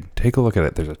 Yeah, dude. Take a look at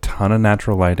it. There's a ton of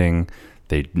natural lighting.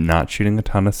 They're not shooting a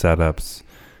ton of setups.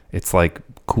 It's like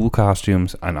cool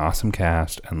costumes, an awesome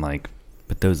cast, and like...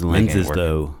 But those lenses,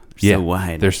 though, so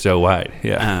wide. They're so wide,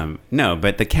 yeah. No,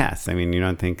 but the cast, you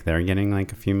don't think they're getting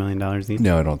like a few $1 million each?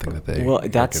 No, I don't think that they are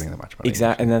getting that much money.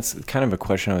 Exactly, and that's kind of a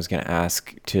question I was going to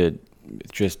ask, to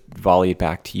just volley it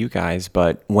back to you guys.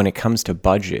 But when it comes to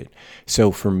budget,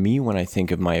 so for me, when I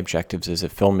think of my objectives as a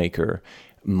filmmaker,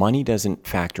 money doesn't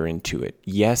factor into it.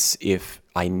 Yes, if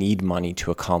I need money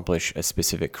to accomplish a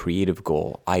specific creative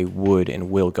goal, I would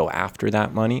and will go after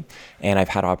that money. And I've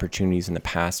had opportunities in the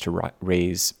past to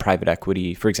raise private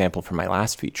equity, for example, for my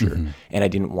last feature. And I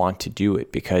didn't want to do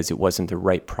it because it wasn't the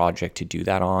right project to do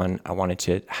that on. I wanted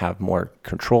to have more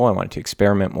control. I wanted to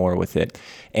experiment more with it.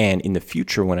 And in the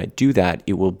future, when I do that,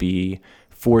 it will be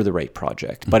for the right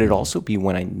project, but it'd also be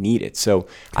when I need it. So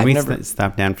Can we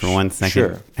stop down for 1 second?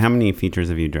 Sure. How many features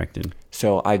have you directed?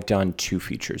 So I've done 2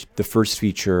 features. The first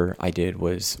feature I did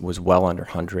was well under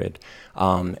 100.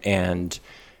 For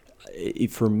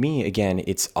me, again,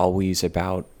 it's always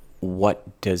about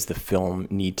what does the film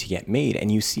need to get made?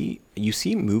 And you see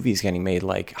movies getting made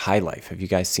like High Life. Have you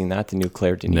guys seen that? The new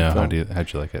Claire Denis film? No,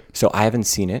 how'd you like it? So I haven't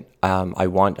seen it.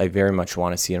 I very much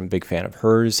want to see it. I'm a big fan of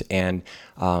hers. And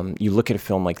you look at a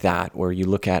film like that, or you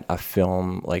look at a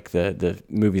film like the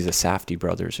movies the Safdie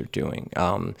brothers are doing,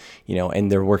 and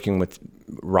they're working with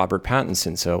Robert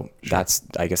Pattinson. So that's,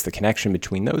 I guess, the connection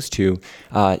between those two.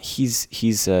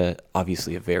 He's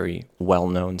obviously a very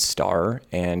well-known star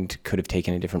and could have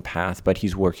taken a different path, but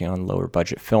he's working on lower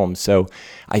budget films. So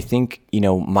I think,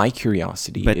 my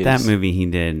curiosity But is... that movie he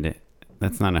did,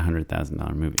 that's not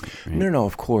 $100,000 movie, right? No,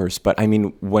 of course. But I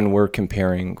mean, when we're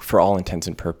comparing, for all intents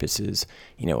and purposes,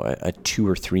 a $2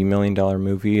 or $3 million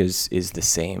movie is the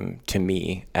same to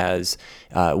me as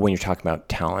when you're talking about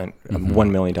talent.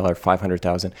 $1 million,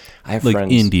 $500,000. I have like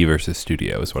friends. indie versus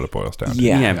studio is what it boils down to.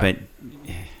 Yeah.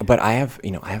 But I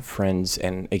have friends,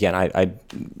 and again, I'm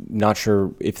not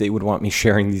sure if they would want me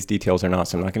sharing these details or not,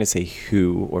 so I'm not going to say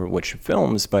who or which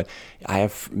films, but I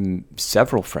have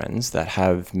several friends that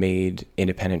have made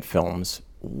independent films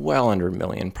well under $1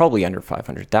 million, probably under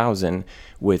 500,000,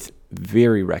 with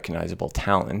very recognizable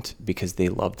talent because they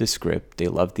love the script, they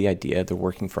love the idea, they're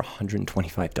working for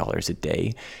 $125 a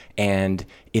day, and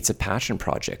it's a passion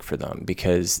project for them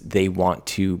because they want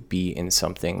to be in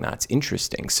something that's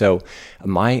interesting. So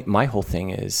my whole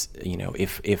thing is,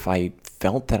 if I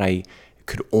felt that I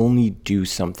could only do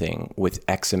something with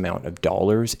X amount of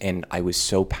dollars and I was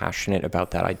so passionate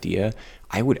about that idea,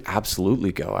 I would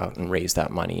absolutely go out and raise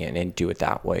that money and do it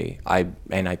that way. I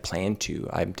plan to.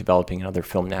 I'm developing another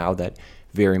film now that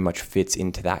very much fits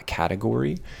into that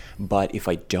category. But if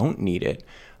I don't need it,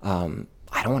 I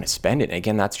don't want to spend it. And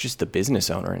again, that's just the business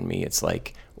owner in me. It's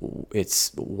like,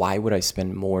 why would I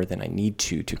spend more than I need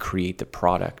to create the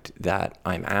product that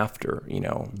I'm after,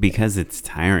 Because it's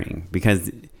tiring. Because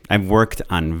I've worked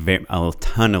on a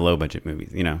ton of low budget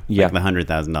movies, like the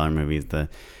 $100,000 movies, the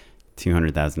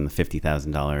 $200,000, the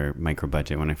 $50,000 micro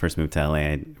budget. When I first moved to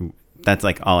LA, that's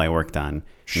like all I worked on.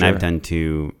 Sure. And I've done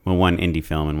one indie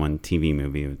film and one TV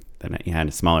movie that had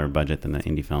a smaller budget than the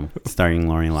indie film, starring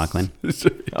Lori Loughlin.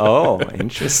 Oh,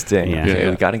 interesting. Yeah. Okay,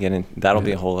 we got to get in. That'll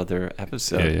be a whole other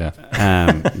episode. Yeah.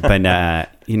 But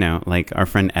like our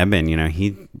friend Eben,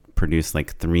 he produced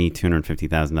like 3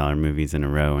 $250,000 movies in a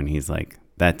row, and he's like,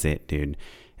 that's it, dude.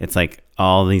 It's like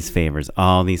all these favors,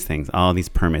 all these things, all these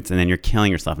permits, and then you're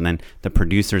killing yourself. And then the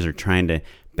producers are trying to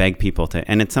beg people to,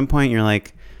 and at some point you're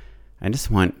like, I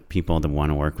just want people to want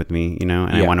to work with me, and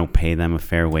I want to pay them a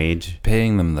fair wage.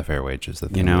 Paying them the fair wage is the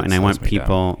thing. And I want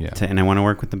people to, and I want to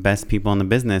work with the best people in the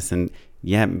business. And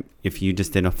if you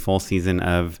just did a full season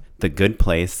of The Good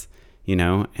Place,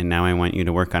 and now I want you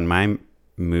to work on my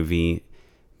movie,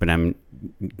 but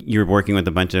you're working with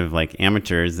a bunch of like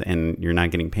amateurs and you're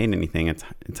not getting paid anything.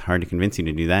 It's hard to convince you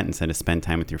to do that instead of spend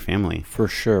time with your family. For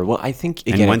sure. Well, I think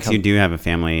again, and once you do have a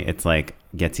family, it's like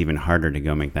gets even harder to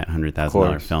go make that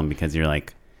 $100,000 film because you're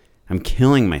like, I'm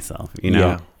killing myself,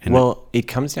 Yeah. And it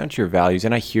comes down to your values,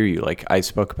 and I hear you. Like I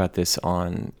spoke about this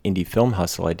on Indie Film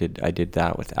Hustle. I did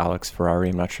that with Alex Ferrari.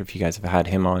 I'm not sure if you guys have had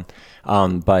him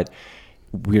on, but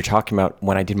we were talking about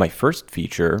when I did my first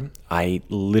feature, I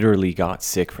literally got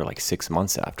sick for like 6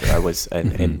 months after I was,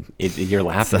 you're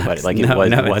laughing, but like it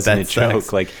wasn't a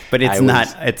joke. Like, but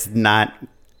it's not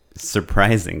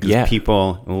surprising because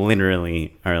people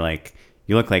literally are like,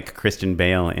 you look like Christian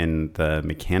Bale in The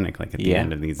Mechanic, like at the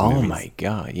end of these movies. Oh my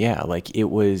God. Yeah. Like it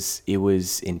was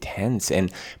intense.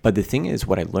 But the thing is,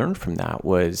 what I learned from that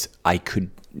was I could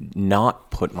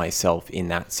not put myself in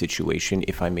that situation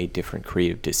if I made different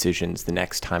creative decisions the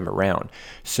next time around.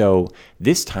 So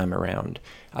this time around,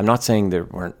 I'm not saying there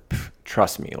weren't,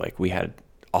 trust me, like we had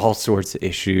all sorts of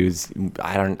issues.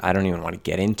 I don't even want to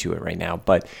get into it right now,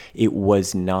 but it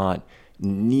was not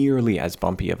nearly as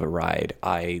bumpy of a ride.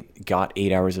 I got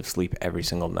 8 hours of sleep every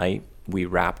single night. We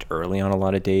wrapped early on a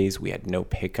lot of days. We had no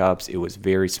pickups. It was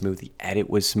very smooth. The edit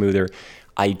was smoother.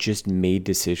 I just made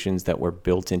decisions that were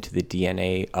built into the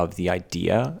DNA of the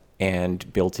idea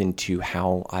and built into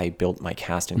how I built my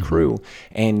cast and crew.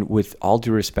 And with all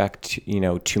due respect,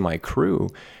 to my crew,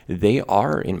 they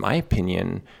are, in my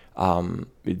opinion,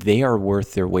 they are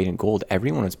worth their weight in gold.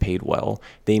 Everyone is paid well.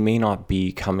 They may not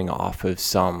be coming off of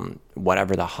some,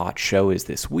 whatever the hot show is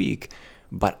this week,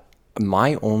 but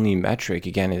my only metric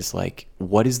again is like,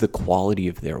 what is the quality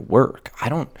of their work? I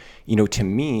don't, to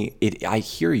me, I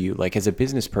hear you, like as a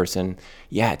business person,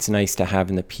 yeah, it's nice to have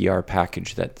in the PR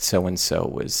package that so-and-so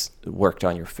was worked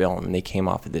on your film and they came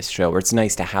off of this show, or it's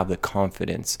nice to have the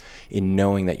confidence in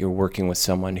knowing that you're working with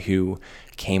someone who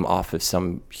came off of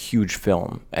some huge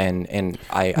film. And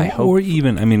I hope, or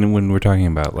even, I mean, when we're talking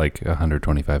about like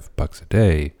 $125 a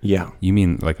day, yeah, you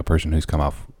mean like a person who's come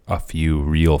off a few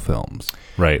real films,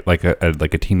 right? Like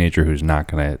a teenager who's not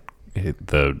going to hit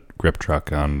the grip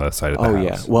truck on the side of the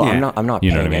house. Well, yeah. I'm not You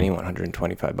know paying what I mean? anyone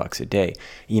 $125 a day.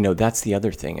 That's the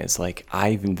other thing is like, I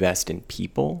invest in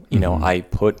people. I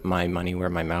put my money where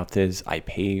my mouth is. I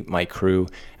pay my crew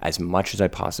as much as I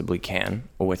possibly can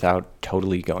without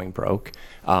totally going broke.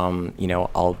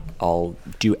 I'll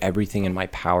do everything in my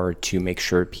power to make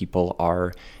sure people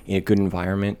are in a good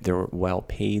environment. They're well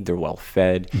paid, they're well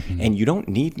fed, and you don't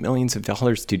need millions of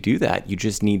dollars to do that. You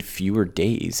just need fewer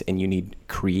days, and you need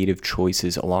creative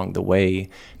choices along the way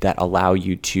that allow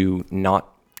you to not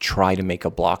try to make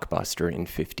a blockbuster in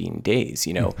 15 days.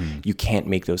 You can't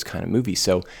make those kind of movies.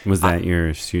 So was that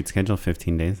your shoot schedule,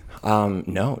 15 days?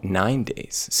 No, 9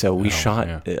 days. So we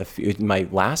shot my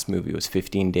last movie was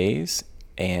 15 days.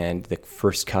 And the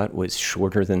first cut was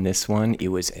shorter than this one. It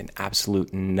was an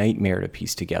absolute nightmare to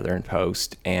piece together in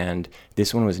post. And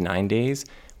this one was 9 days.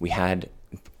 We had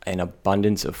an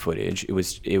abundance of footage. It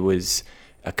was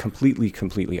a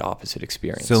completely opposite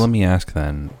experience. So let me ask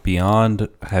then, beyond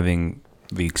having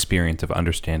the experience of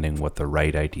understanding what the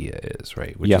right idea is,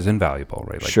 right, which is invaluable,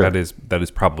 right? Like Sure. that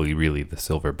is probably really the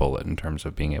silver bullet in terms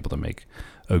of being able to make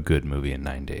a good movie in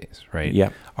 9 days, right? Yeah.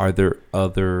 Are there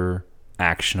other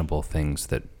actionable things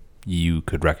that you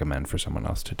could recommend for someone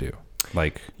else to do?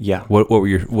 Like, what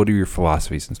are your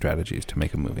philosophies and strategies to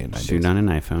make a movie in 9 days? Shoot on an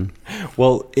iPhone.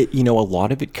 Well, a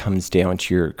lot of it comes down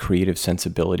to your creative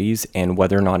sensibilities and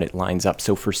whether or not it lines up.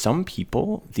 So for some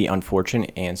people, the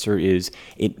unfortunate answer is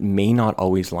it may not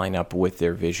always line up with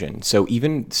their vision. So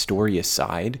even story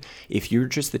aside, if you're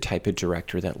just the type of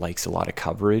director that likes a lot of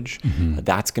coverage,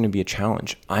 that's going to be a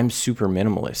challenge. I'm super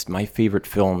minimalist. My favorite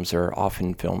films are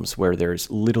often films where there's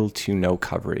little to no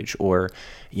coverage, or,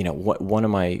 one of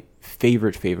my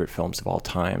favorite films of all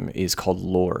time is called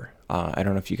Lore. I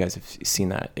don't know if you guys have seen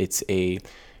that. It's a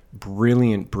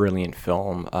brilliant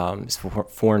film. It's a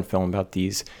foreign film about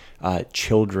these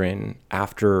children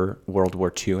after World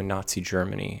War II in Nazi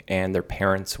Germany, and their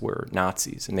parents were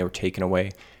Nazis and they were taken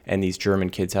away. And these German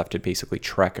kids have to basically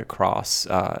trek across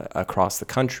the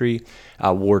country,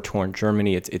 war-torn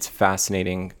Germany. It's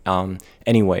fascinating.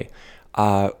 Anyway,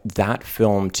 that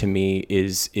film to me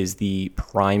is the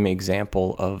prime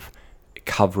example of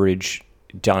coverage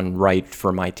done right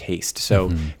for my taste.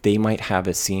 So they might have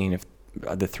a scene, if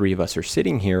the three of us are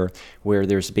sitting here, where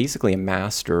there's basically a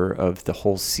master of the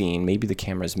whole scene. Maybe the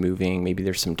camera's moving, maybe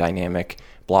there's some dynamic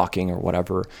blocking or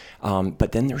whatever.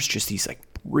 But then there's just these like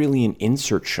brilliant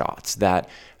insert shots that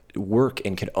work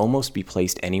and could almost be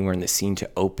placed anywhere in the scene to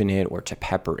open it or to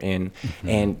pepper in.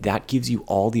 And that gives you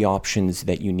all the options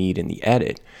that you need in the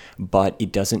edit, but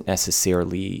it doesn't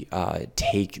necessarily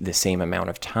take the same amount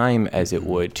of time as it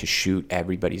would to shoot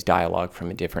everybody's dialogue from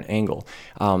a different angle.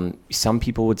 Some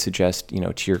people would suggest,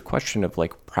 to your question of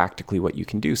like practically what you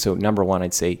can do. So number one,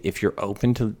 I'd say if you're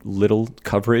open to little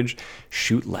coverage,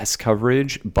 shoot less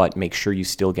coverage, but make sure you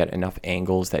still get enough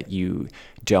angles that you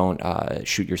don't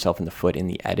shoot yourself in the foot in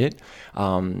the edit.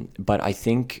 But I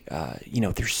think,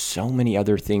 there's so many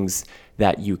other things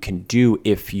that you can do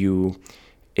if you're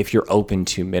open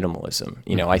to minimalism.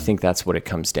 I think that's what it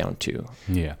comes down to.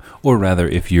 Yeah. Or rather,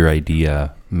 if your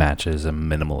idea matches a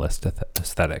minimalist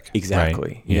aesthetic.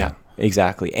 Exactly. Right? Yeah,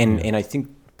 exactly. And I think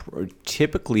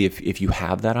typically if you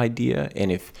have that idea,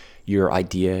 and if your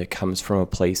idea comes from a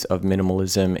place of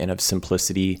minimalism and of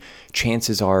simplicity,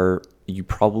 chances are you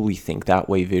probably think that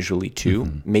way visually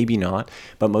too. Maybe not,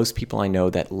 but most people I know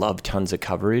that love tons of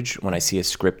coverage, when I see a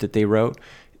script that they wrote,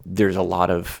 there's a lot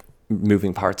of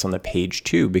moving parts on the page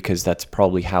too, because that's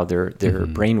probably how their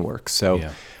brain works. So,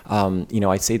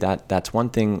 I'd say that's one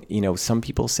thing. Some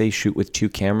people say shoot with 2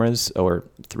 cameras or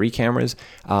 3 cameras.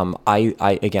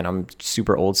 I'm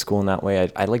super old school in that way.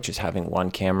 I like just having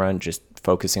one camera and just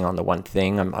focusing on the one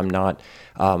thing. I'm not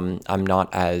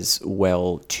as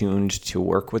well tuned to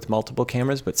work with multiple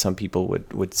cameras, but some people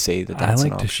would say that that's I an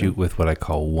like to option. shoot with what I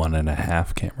call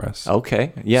 1.5 cameras.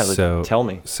 Okay. Yeah. So tell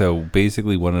me. So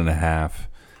basically 1.5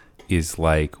 is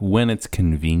like when it's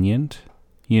convenient,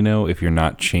 if you're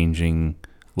not changing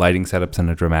lighting setups in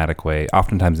a dramatic way.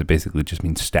 Oftentimes it basically just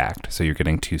means stacked. So you're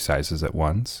getting two sizes at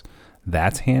once.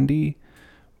 That's handy.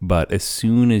 But as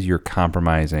soon as you're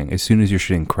compromising, as soon as you're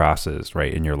shooting crosses,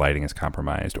 right, and your lighting is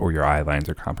compromised or your eye lines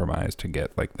are compromised to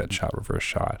get like that shot reverse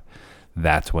shot,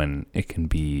 that's when it can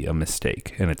be a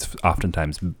mistake. And it's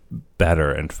oftentimes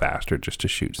better and faster just to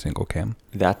shoot single cam.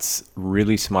 That's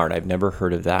really smart. I've never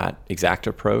heard of that exact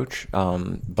approach.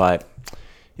 But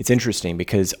it's interesting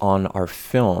because on our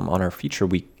feature,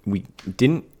 we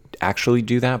didn't actually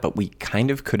do that, but we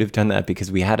kind of could have done that because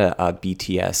we had a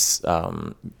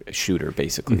BTS shooter,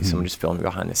 basically, someone just filming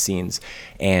behind the scenes,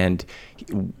 and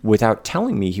without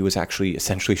telling me, he was actually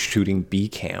essentially shooting B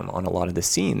cam on a lot of the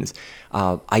scenes.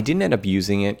 I didn't end up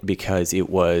using it because it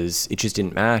just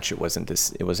didn't match. It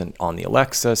wasn't on the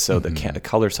Alexa, so the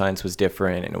color science was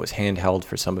different, and it was handheld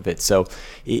for some of it, so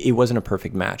it wasn't a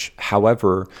perfect match.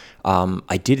 However,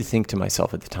 I did think to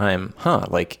myself at the time,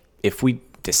 like if we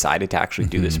decided to actually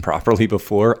do this properly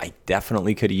before, I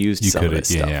definitely could have used some of this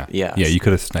stuff. Yeah, you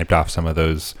could have sniped off some of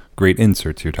those great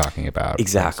inserts you're talking about.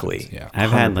 Exactly. Yeah. I've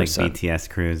had like 100%.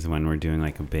 BTS crews when we're doing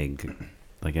like a big,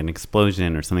 like an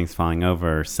explosion or something's falling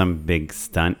over or some big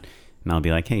stunt. And I'll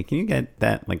be like, hey, can you get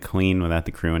that like clean without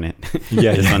the crew in it?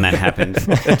 Yeah, just when that happens,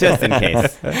 just in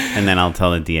case. And then I'll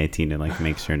tell the DIT to like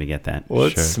make sure to get that. Well,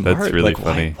 it's Sure. smart. That's really like,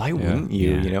 funny. Why Yeah. wouldn't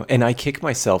you? Yeah. And I kick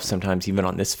myself sometimes, even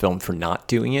on this film, for not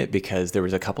doing it because there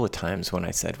was a couple of times when I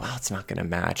said, "Well, it's not going to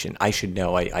match," and I should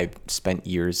know. I spent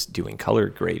years doing color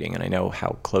grading, and I know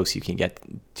how close you can get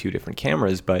two different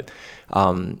cameras, but.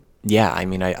 Yeah, I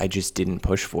mean, I just didn't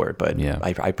push for it, but Yeah.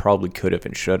 I probably could have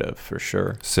and should have for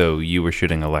sure. So you were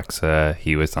shooting Alexa.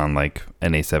 He was on like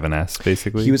an A7S,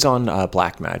 basically? He was on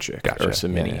Blackmagic Gotcha. Ursa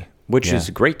Mini, Yeah. which Yeah. is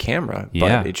a great camera, but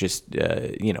Yeah. it just,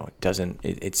 it doesn't,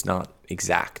 it's not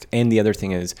exact. And the other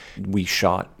thing is we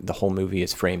shot, the whole movie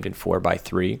is framed in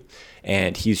 4:3,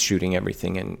 and he's shooting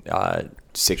everything in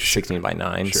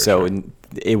 16:9. Sure, So sure.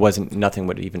 it wasn't, nothing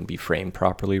would even be framed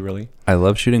properly, really. I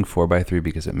love shooting 4:3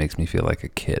 because it makes me feel like a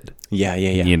kid. Yeah.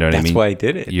 You know what I mean? That's why I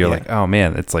did it. You're Yeah. like, oh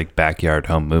man, it's like backyard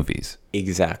home movies.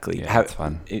 Exactly. Yeah, it's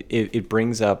fun. It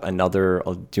brings up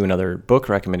I'll do another book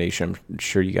recommendation. I'm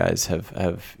sure you guys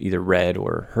have either read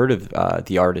or heard of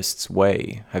The Artist's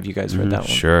Way. Have you guys read that one?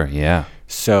 Sure, yeah.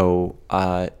 So,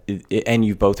 and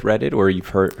you've both read it or you've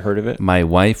heard of it? My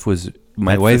wife That's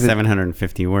is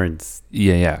 750 words.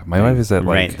 Yeah. My wife is at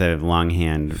like Write the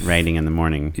longhand writing in the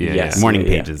morning. Yeah. Yes. Morning Yeah.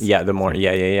 pages. Yeah, the morning.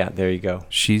 Yeah. There you go.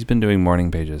 she's been doing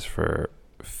morning pages for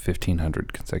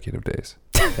 1,500 consecutive days.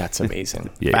 That's amazing.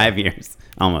 Yeah. 5 years,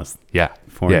 almost. Yeah.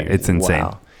 4 Yeah, years. it's insane.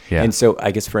 Wow. Yeah. And so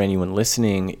I guess for anyone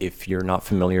listening, if you're not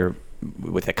familiar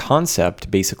with the concept,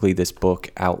 basically this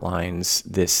book outlines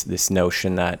this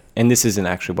notion that, and this isn't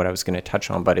actually what I was going to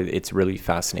touch on, but it's really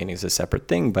fascinating as a separate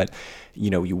thing. But,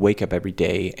 you wake up every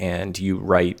day and you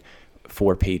write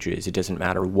 4 pages. It doesn't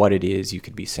matter what it is. You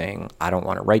could be saying, I don't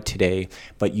want to write today,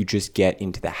 but you just get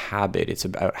into the habit. It's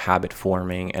about habit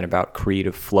forming and about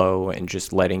creative flow and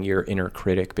just letting your inner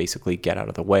critic basically get out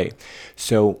of the way.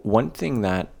 So one thing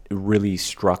that really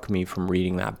struck me from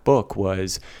reading that book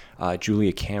was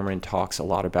Julia Cameron talks a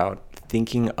lot about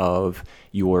thinking of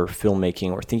your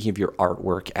filmmaking or thinking of your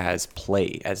artwork as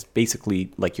play, as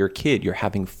basically like your kid, you're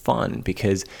having fun,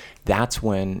 because that's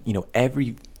when, you have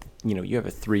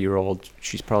a 3-year-old,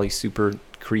 she's probably super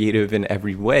creative in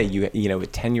every way. A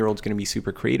 10-year-old's going to be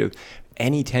super creative.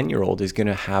 Any 10-year-old is going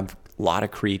to have a lot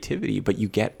of creativity, but you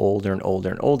get older and older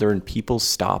and older, and people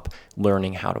stop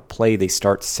learning how to play. They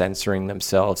start censoring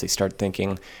themselves. They start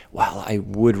thinking, well, I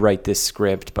would write this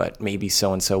script, but maybe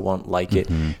so-and-so won't like it.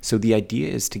 So the idea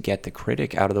is to get the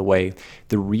critic out of the way.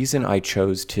 The reason I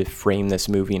chose to frame this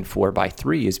movie in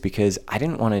 4:3 is because I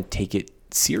didn't want to take it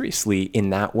seriously in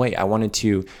that way. I wanted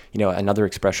to, another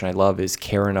expression I love is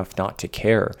care enough not to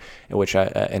care, which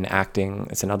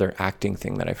it's another acting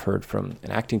thing that I've heard from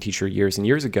an acting teacher years and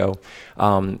years ago.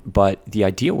 But the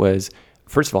idea was,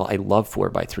 first of all, I love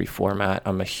 4:3 format.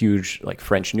 I'm a huge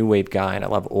French New Wave guy, and I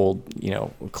love old,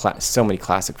 so many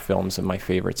classic films of my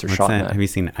favorites are What's shot that? in that. Have you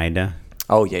seen Ida?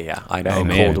 Oh yeah. Ida and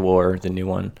man. Cold War, the new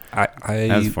one. That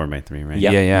was 4:3, right?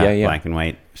 Yeah. Black and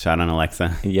white, shot on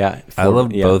Alexa. Yeah. I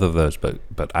love both of those, but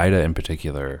Ida in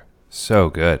particular, So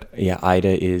good. Yeah,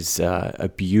 Ida is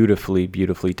a beautifully,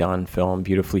 beautifully done film,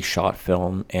 beautifully shot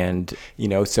film. And,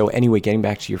 so anyway, getting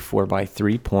back to your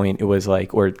 4x3 point, it was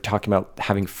like, or talking about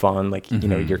having fun, like,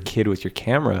 your kid with your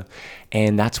camera.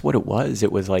 And that's what it was.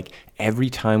 It was like every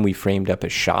time we framed up a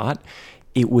shot,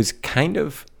 it was kind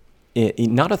of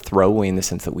not a throwaway in the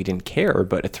sense that we didn't care,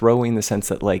 but a throwaway in the sense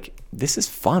that, like, this is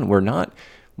fun. We're not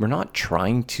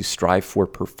trying to strive for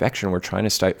perfection. We're trying to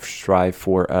strive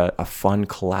for a fun,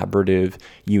 collaborative,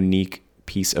 unique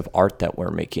piece of art that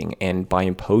we're making. And by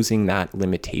imposing that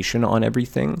limitation on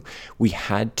everything, we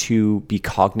had to be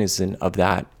cognizant of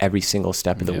that every single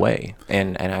step of the way.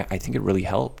 And I think it really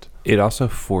helped. It also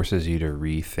forces you to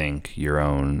rethink your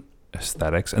own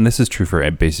aesthetics. And this is true for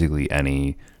basically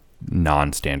any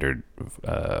non-standard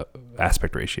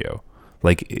aspect ratio.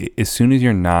 Like, as soon as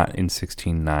you're not in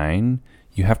 16:9,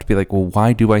 you have to be like, well,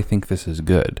 why do I think this is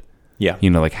good? Yeah.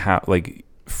 Like how, like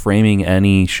framing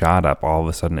any shot up, all of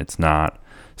a sudden it's not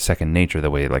second nature the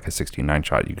way like a 16:9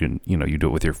 shot, you can, you do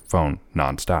it with your phone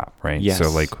nonstop, right? Yes.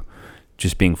 So like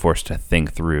just being forced to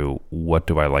think through, what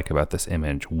do I like about this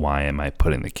image? Why am I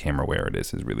putting the camera where it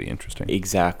is really interesting.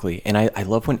 Exactly. And I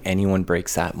love when anyone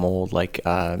breaks that mold. Like,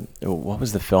 what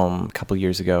was the film a couple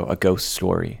years ago? A Ghost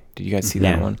Story. Did you guys see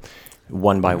that one?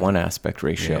 1:1 aspect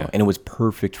ratio, and it was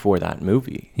perfect for that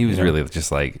movie. He was really just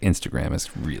like, Instagram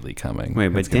is really coming. Wait,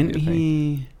 but didn't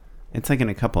he? It's like in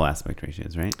a couple aspect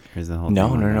ratios, right? Or is the whole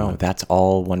No. That's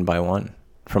all 1:1.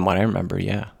 From what I remember,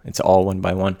 it's all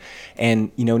 1:1.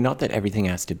 And, not that everything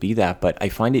has to be that, but I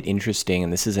find it interesting,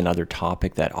 and this is another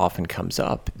topic that often comes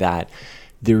up, that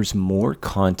there's more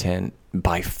content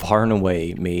by far and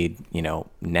away made,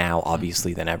 now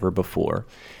obviously than ever before.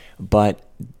 But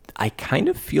I kind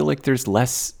of feel like there's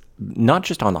less, not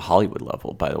just on the Hollywood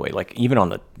level, by the way, like even on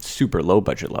the super low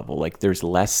budget level, like there's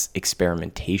less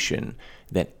experimentation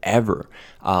than ever.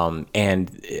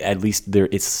 And at least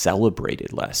it's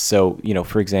celebrated less. So,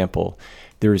 for example,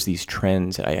 there's these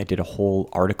trends. I did a whole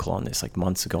article on this like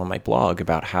months ago on my blog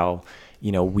about how,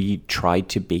 we tried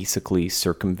to basically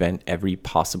circumvent every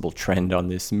possible trend on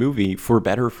this movie, for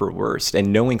better or for worse,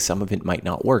 and knowing some of it might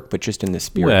not work, but just in the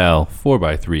spirit. Well,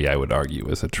 4x3, I would argue,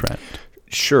 is a trend.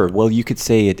 Sure. Well, you could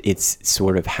say it's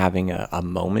sort of having a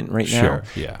moment right now. Sure,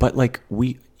 yeah. But like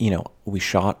we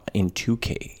shot in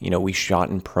 2K, we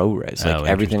shot in ProRes. Like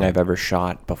everything I've ever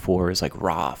shot before is like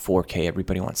raw 4K.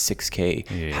 Everybody wants 6K.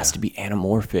 It has to be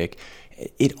anamorphic.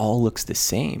 It all looks the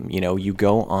same. You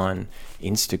go on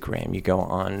Instagram, you go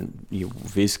on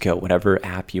VSCO, whatever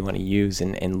app you want to use,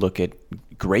 and look at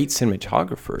great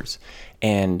cinematographers.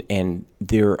 And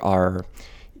there are,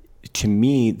 to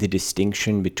me, the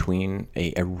distinction between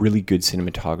a really good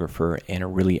cinematographer and a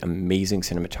really amazing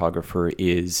cinematographer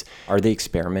is, are they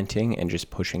experimenting and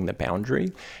just pushing the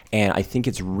boundary? And I think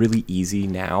it's really easy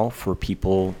now for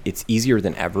people, it's easier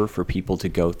than ever for people to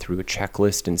go through a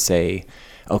checklist and say,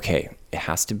 okay, it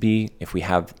has to be, if we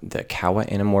have the Kawa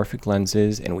anamorphic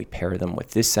lenses and we pair them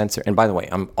with this sensor, and by the way,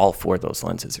 I'm all for those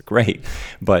lenses, are great,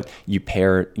 but you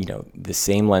pair, the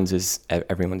same lenses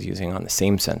everyone's using on the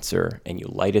same sensor, and you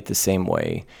light it the same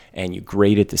way, and you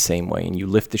grade it the same way, and you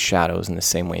lift the shadows in the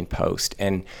same way in post,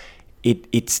 and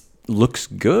it looks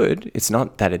good. It's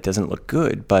not that it doesn't look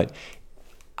good, but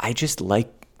I just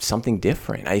like something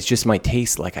different. It's just my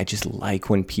taste. Like, I just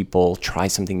like when people try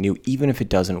something new, even if it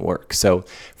doesn't work. So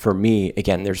for me,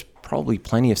 again, there's probably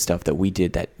plenty of stuff that we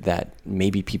did that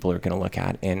maybe people are going to look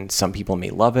at, and some people may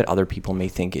love it. Other people may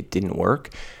think it didn't work,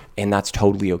 and that's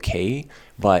totally okay.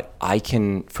 But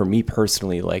for me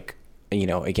personally, like,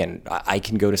 again, I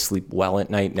can go to sleep well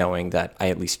at night knowing that I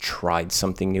at least tried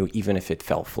something new, even if it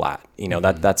fell flat.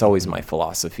 That's always my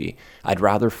philosophy. I'd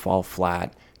rather fall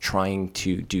flat trying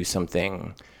to do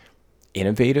something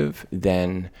innovative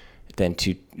than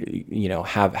to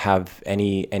have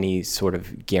any sort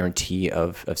of guarantee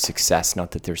of success.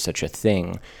 Not that there's such a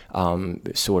thing,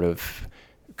 sort of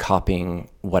copying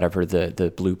whatever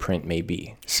the blueprint may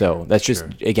be. So that's just,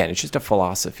 again, it's just a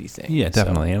philosophy thing. Yeah,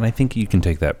 definitely. And I think you can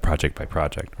take that project by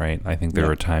project, right? I think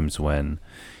there are times when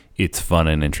it's fun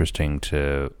and interesting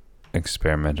to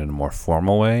experiment in a more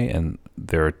formal way, and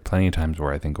there are plenty of times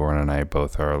where I think Goran and I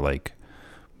both are like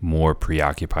more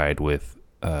preoccupied with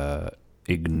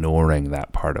ignoring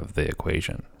that part of the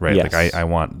equation, right? Yes. Like I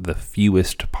want the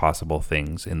fewest possible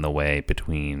things in the way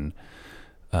between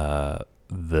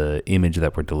the image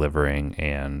that we're delivering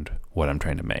and what I'm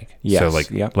trying to make. Yes. So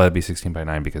like, let it be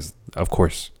 16:9 because of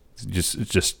course it's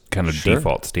just kind of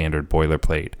default standard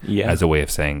boilerplate as a way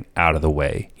of saying out of the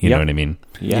way. You know what I mean?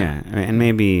 Yeah. And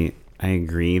maybe I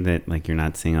agree that like you're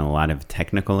not seeing a lot of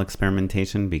technical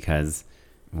experimentation because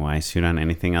why shoot on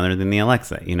anything other than the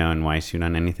Alexa, and why shoot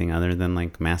on anything other than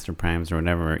like Master Primes or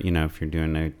whatever, if you're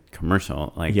doing a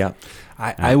commercial, like, yeah.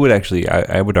 I would actually,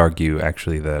 I would argue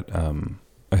actually that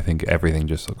I think everything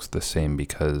just looks the same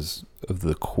because of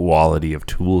the quality of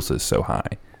tools is so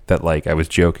high that, like, I was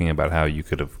joking about how you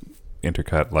could have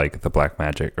intercut like the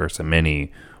Blackmagic Ursa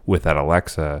Mini with that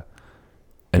Alexa,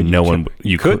 and no one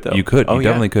you could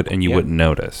definitely could, and you wouldn't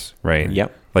notice, right?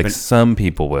 Yep. Like, but some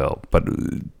people will, but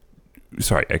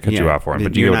sorry, I cut you off for him.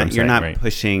 But you know what I'm saying, you're not right?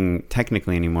 pushing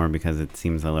technically anymore because it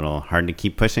seems a little hard to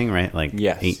keep pushing, right? Like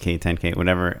 8K, 10K,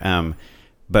 whatever.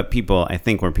 But I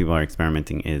think where people are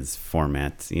experimenting is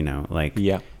formats, like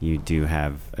you do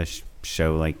have a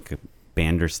show like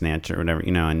Bandersnatch or whatever,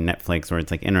 on Netflix where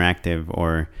it's like interactive,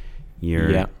 or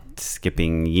you're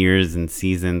skipping years and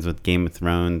seasons with Game of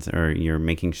Thrones, or you're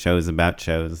making shows about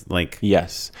shows. Like,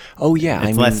 yes. Oh yeah.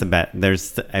 It's less about,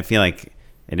 I feel like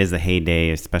it is a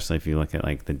heyday, especially if you look at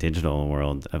like the digital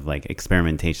world of like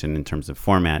experimentation in terms of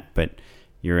format, but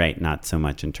you're right, not so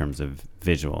much in terms of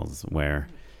visuals, where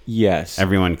yes,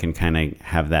 everyone can kind of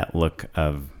have that look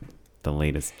of the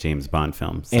latest James Bond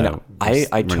film. So and I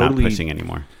we're totally not pushing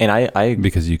anymore. And I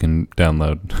because you can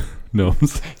download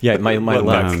Noam's. Yeah, my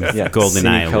luck. Yeah,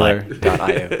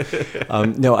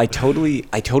 GoldenEye.io. No, I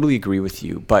totally agree with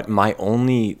you. But my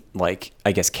only, like,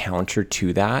 I guess, counter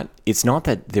to that, it's not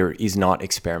that there is not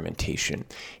experimentation.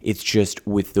 It's just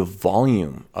with the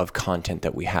volume of content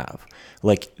that we have.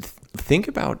 Like, think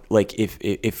about, like,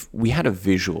 if we had a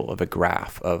visual of a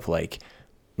graph of like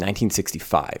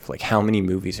 1965, like how many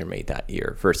movies are made that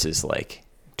year versus like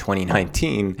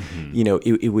 2019,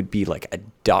 it would be like a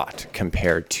dot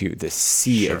compared to the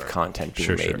sea of content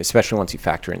being made, especially once you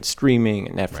factor in streaming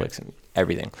and Netflix and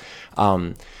everything.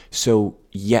 So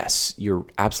yes, you're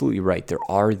absolutely right. There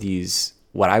are these,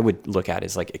 what I would look at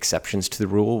is like exceptions to the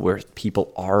rule, where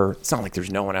people are, it's not like there's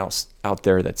no one else out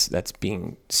there that's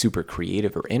being super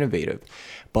creative or innovative,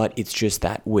 but it's just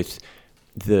that with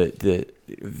the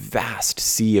vast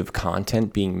sea of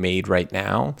content being made right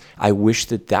now, I wish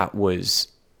that was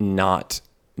not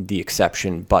the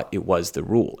exception, but it was the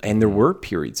rule. And there were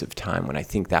periods of time when I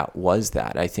think that was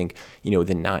that. I think,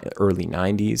 the early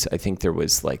 90s, I think there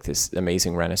was like this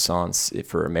amazing renaissance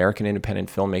for American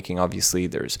independent filmmaking. Obviously,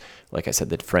 there's, like I said,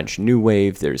 the French New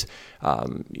Wave, there's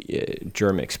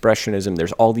German Expressionism,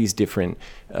 there's all these different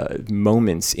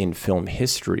moments in film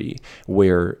history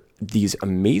where these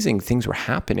amazing things were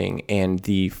happening, and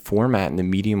the format and the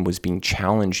medium was being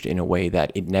challenged in a way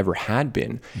that it never had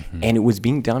been. And it was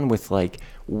being done with like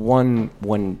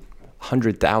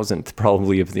 1/100,000th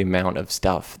probably of the amount of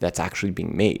stuff that's actually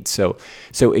being made. So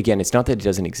again, it's not that it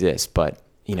doesn't exist, but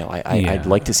I'd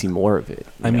like to see more of it.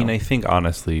 I mean, I think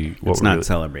honestly, it's not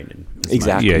celebrated.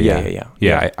 Exactly.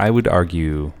 Yeah. I would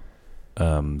argue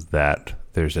that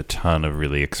there's a ton of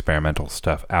really experimental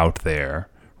stuff out there,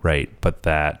 right? But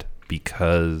that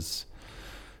because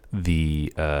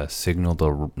the signal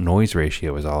to noise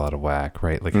ratio is all out of whack,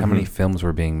 right? Like how many films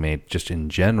were being made just in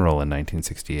general in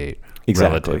 1968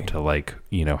 relative to like,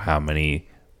 how many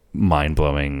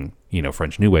mind-blowing,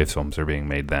 French New Wave films are being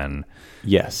made then.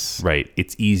 Yes. Right.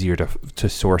 It's easier to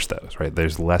source those, right?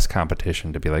 There's less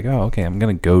competition to be like, oh, okay, I'm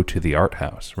going to go to the art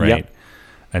house, right? Yep.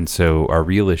 And so our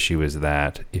real issue is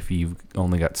that if you've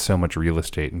only got so much real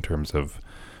estate in terms of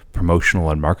promotional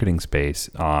and marketing space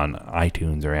on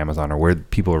iTunes or Amazon, or where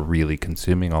people are really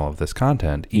consuming all of this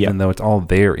content, even though it's all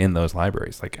there in those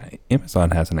libraries. Like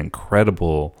Amazon has an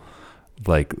incredible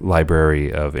like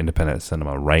library of independent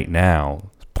cinema right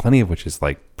now, plenty of which is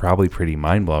like probably pretty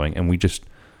mind-blowing, and we just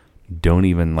don't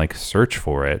even like search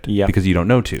for it because you don't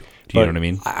know to. Do you know what I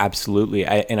mean? Absolutely.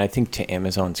 And I think to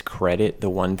Amazon's credit, the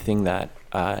one thing that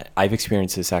I've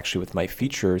experienced this actually with my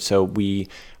feature. So we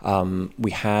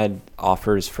had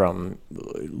offers from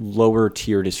lower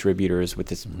tier distributors with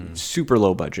this super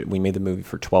low budget. We made the movie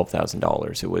for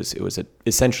 $12,000. It was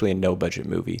essentially a no budget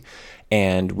movie,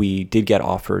 and we did get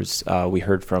offers. We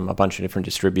heard from a bunch of different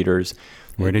distributors.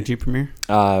 Where did you premiere?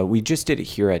 We just did it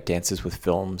here at Dances with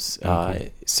Films.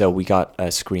 So we got a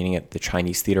screening at the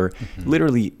Chinese Theater.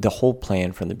 Literally, the whole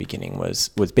plan from the beginning was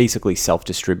basically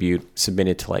self-distribute,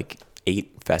 submitted to like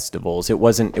 8 festivals. It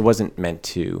wasn't meant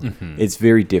to. It's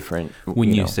very different.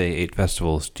 When you say 8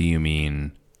 festivals, do you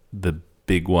mean the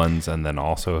big ones and then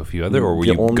also a few other, or were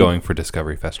you going for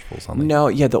Discovery festivals only?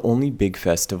 No, the only big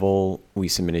festival we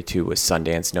submitted to was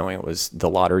Sundance, knowing it was the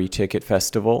lottery ticket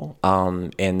festival,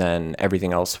 and then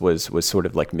everything else was sort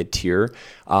of like mid-tier,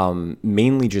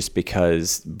 mainly just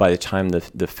because by the time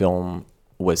the film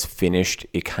was finished,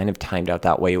 it kind of timed out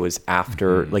that way. It was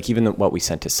after, like, even what we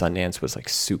sent to Sundance was like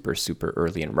super, super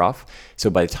early and rough. So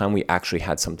by the time we actually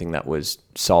had something that was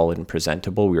solid and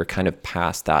presentable. We were kind of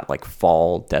past that like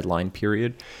fall deadline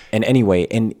period. And anyway,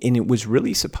 and it was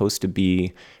really supposed to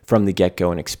be from the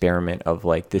get-go an experiment of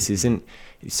like, this isn't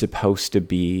supposed to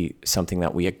be something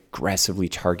that we aggressively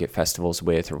target festivals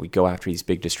with, or we go after these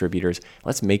big distributors.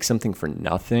 Let's make something for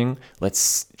nothing.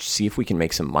 Let's see if we can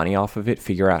make some money off of it,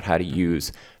 figure out how to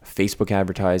use Facebook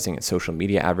advertising and social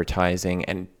media advertising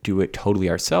and do it totally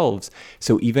ourselves.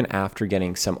 So even after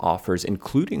getting some offers,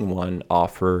 including one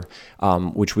offer,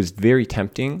 which was very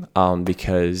tempting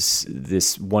because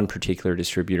this one particular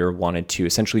distributor wanted to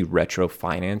essentially retro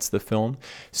finance the film.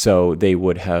 So they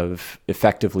would have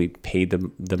effectively paid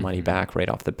the money back right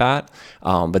off the bat,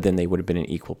 but then they would have been an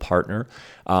equal partner.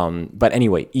 But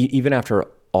anyway, even after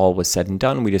all was said and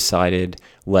done, we decided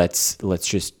let's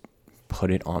just put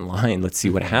it online. Let's see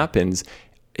what happens.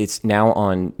 It's now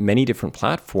on many different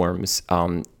platforms,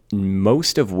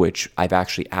 most of which I've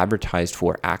actually advertised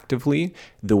for actively.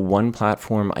 The one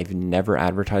platform I've never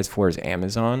advertised for is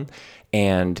Amazon,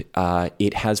 and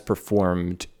it has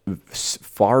performed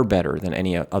far better than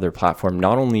any other platform,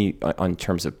 not only on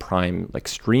terms of Prime like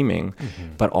streaming,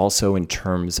 but also in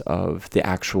terms of the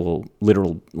actual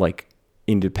literal like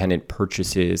independent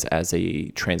purchases as a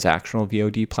transactional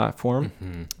VOD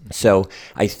platform. So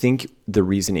I think the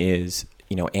reason is,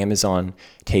 Amazon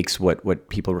takes what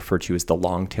people refer to as the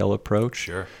long tail approach.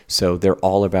 Sure. So they're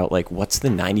all about like, what's the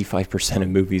 95% of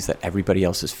movies that everybody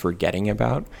else is forgetting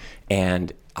about?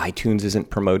 And iTunes isn't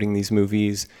promoting these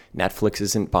movies. Netflix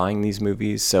isn't buying these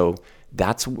movies. So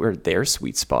that's where their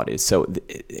sweet spot is. So,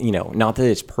 not that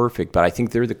it's perfect, but I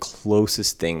think they're the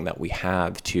closest thing that we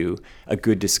have to a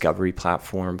good discovery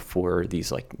platform for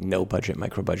these like no budget,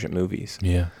 micro budget movies.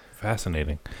 Yeah.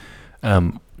 Fascinating.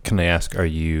 Can I ask,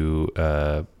 did you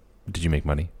make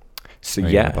money? So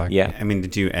yeah. I mean,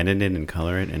 did you edit it and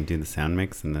color it and do the sound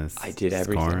mix and the I did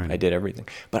everything. I did everything.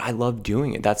 But I love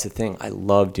doing it. That's the thing. I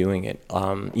love doing it.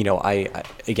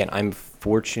 I'm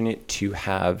fortunate to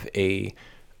have a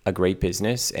great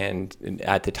business, and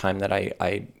at the time that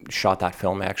I shot that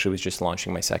film, I actually was just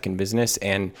launching my second business,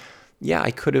 and yeah,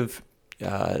 I could have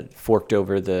forked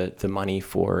over the money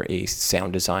for a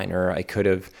sound designer. I could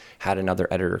have had another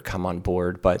editor come on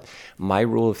board, but my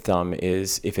rule of thumb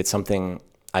is if it's something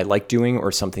I like doing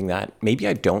or something that maybe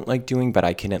I don't like doing, but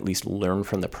I can at least learn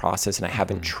from the process and I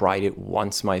haven't tried it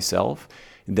once myself,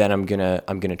 then I'm gonna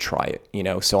try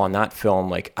it, So on that film,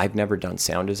 like I've never done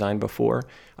sound design before.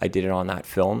 I did it on that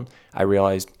film. I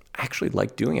realized I actually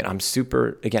like doing it. I'm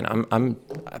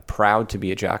proud to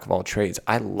be a jack of all trades.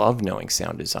 I love knowing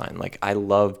sound design. Like I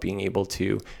love being able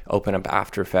to open up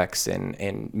After Effects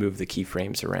and move the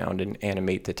keyframes around and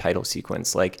animate the title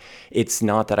sequence. Like it's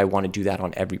not that I want to do that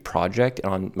on every project.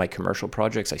 On my commercial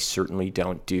projects, I certainly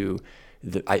don't do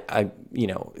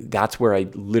that's where I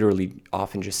literally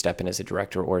often just step in as a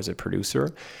director or as a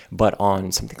producer. But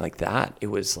on something like that, it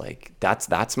was like, that's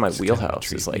my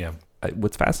wheelhouse. It's like, yeah.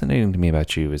 What's fascinating to me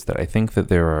about you is that I think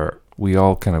that we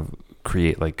all kind of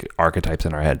create like archetypes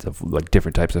in our heads of like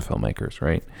different types of filmmakers,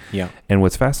 right? Yeah. And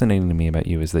what's fascinating to me about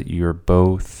you is that you're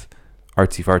both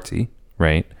artsy fartsy,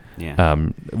 right? Yeah.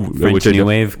 French New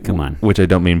Wave, come on. Which I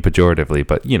don't mean pejoratively,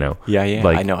 but Yeah.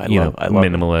 like, I know. I love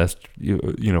minimalist,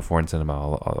 foreign cinema,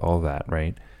 all that,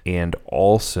 right? And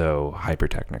also hyper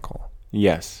technical.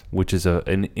 Yes. Which is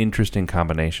an interesting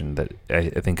combination that I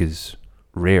think is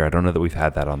rare. I don't know that we've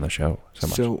had that on the show so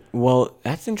much. So, well,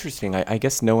 that's interesting. I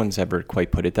guess no one's ever quite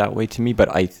put it that way to me,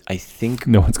 but I think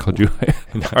no one's called you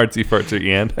artsy fartsy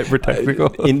and hyper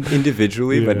technical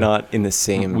individually, but not in the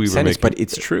same sentence. But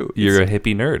it's true. You're a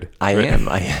hippie nerd. I am.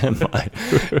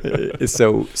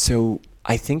 So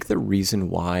I think the reason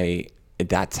why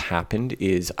that's happened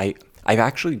is I've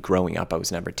actually, growing up, I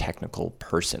was never a technical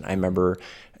person. I remember,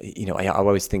 I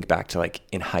always think back to like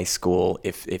in high school,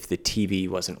 if the TV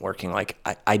wasn't working, like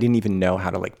I didn't even know how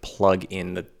to like plug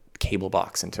in the cable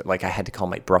box into, like I had to call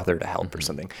my brother to help or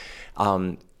something.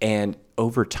 And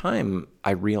over time,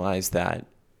 I realized that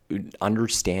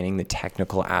understanding the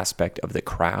technical aspect of the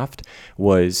craft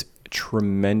was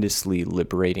tremendously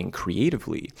liberating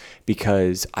creatively,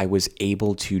 because I was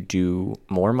able to do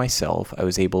more myself. I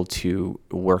was able to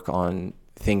work on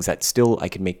things that still I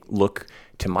could make look,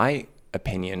 to my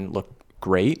opinion, look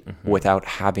great without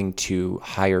having to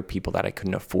hire people that I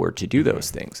couldn't afford to do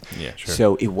those things. Yeah, sure.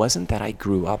 So it wasn't that I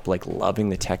grew up like loving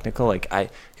the technical. Like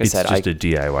it's just a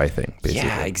DIY thing, basically.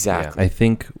 Yeah, exactly. Yeah. I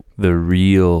think the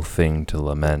real thing to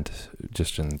lament,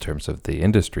 just in terms of the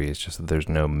industry, is just that there's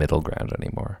no middle ground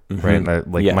anymore, right?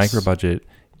 Like micro budget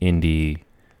indie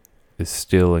is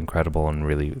still incredible and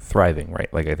really thriving,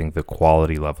 right? Like I think the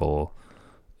quality level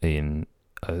in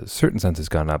a certain sense has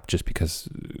gone up just because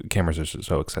cameras are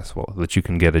so accessible that you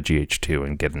can get a GH2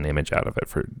 and get an image out of it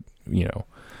for,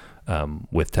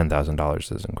 with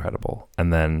 $10,000 is incredible.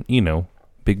 And then,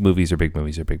 big movies are big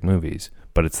movies are big movies,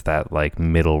 but it's that like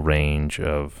middle range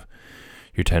of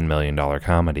your $10 million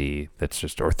comedy that's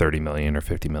just, or 30 million or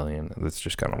 50 million, that's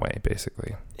just gone away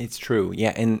basically. It's true.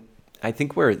 Yeah. And I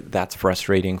think where that's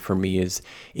frustrating for me is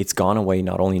it's gone away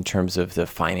not only in terms of the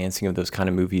financing of those kind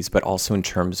of movies, but also in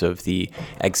terms of the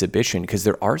exhibition, because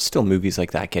there are still movies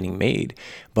like that getting made,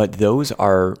 but those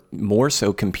are more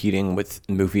so competing with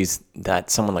movies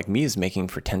that someone like me is making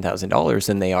for $10,000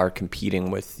 than they are competing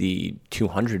with the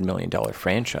 $200 million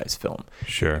franchise film.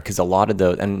 Sure. Because a lot of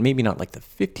those, and maybe not like the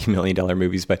 $50 million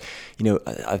movies, but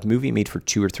a movie made for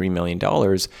 $2 or $3 million,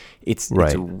 it's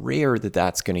rare that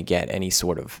that's going to get any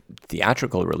sort of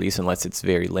theatrical release unless it's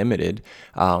very limited.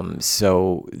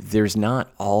 So there's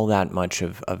not all that much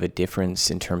of a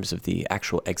difference in terms of the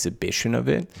actual exhibition of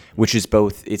it, which is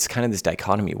both, it's kind of this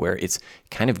dichotomy where it's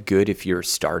kind of good if you're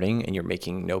starting and you're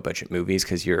making no budget movies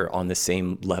because you're on the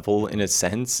same level in a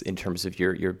sense in terms of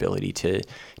your ability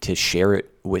to share it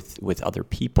with other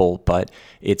people. But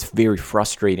it's very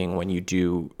frustrating when you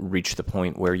do reach the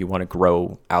point where you want to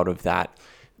grow out of that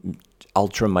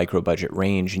ultra micro budget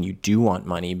range and you do want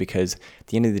money, because at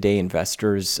the end of the day,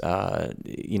 investors,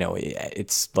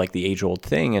 it's like the age old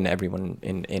thing, and everyone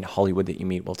in Hollywood that you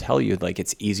meet will tell you, like,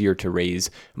 it's easier to raise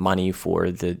money for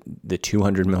the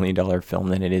 $200 million film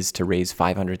than it is to raise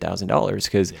 $500,000,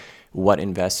 because what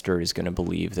investor is going to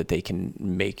believe that they can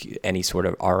make any sort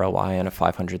of ROI on a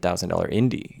 $500,000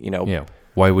 indie, Yeah.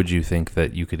 Why would you think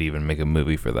that you could even make a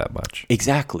movie for that much?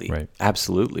 Exactly. Right.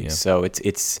 Absolutely. Yeah. So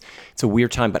it's a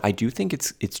weird time, but I do think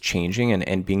it's changing,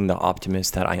 and being the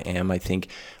optimist that I am, I think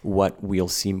what we'll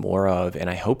see more of, and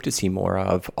I hope to see more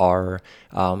of, are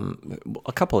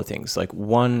a couple of things. Like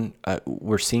one,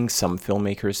 we're seeing some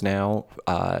filmmakers now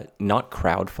not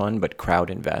crowdfund, but crowd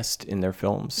invest in their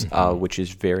films, which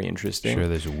is very interesting. Sure,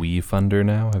 there's WeFunder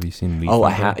now. Have you seen WeFunder? Oh,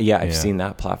 I've seen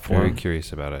that platform. Very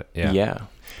curious about it. Yeah. Yeah.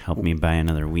 Help me buy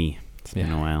another Wii. It's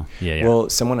been a while. Yeah. Well,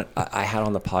 someone I had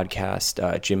on the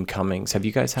podcast, Jim Cummings. Have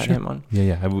you guys had him on?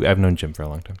 Yeah. I've known Jim for a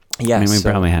long time. Yeah, I mean, we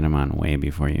probably had him on way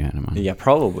before you had him on. Yeah,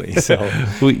 probably. So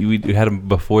we had him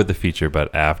before the feature,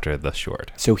 but after the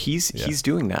short. So he's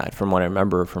doing that, from what I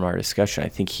remember from our discussion. I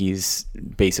think he's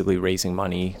basically raising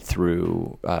money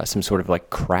through some sort of like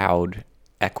crowd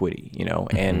equity,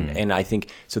 and I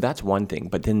think so. That's one thing,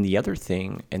 but then the other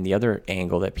thing and the other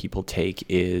angle that people take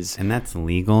is, and that's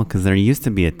legal, because there used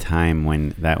to be a time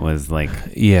when that was like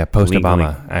post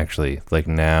Obama actually. Like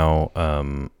now,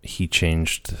 he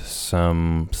changed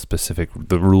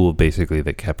the rule basically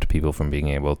that kept people from being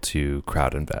able to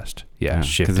crowd invest.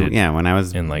 Shifted. When I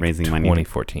was in like raising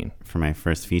 2014 money for my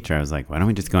first feature, I was like, why don't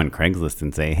we just go on Craigslist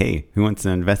and say, hey, who wants to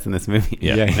invest in this movie?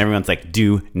 Yeah. And everyone's like,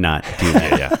 do not do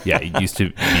that. Yeah. It used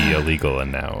to be illegal,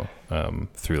 and now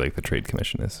through like the Trade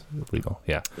Commission is legal.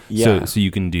 Yeah. So you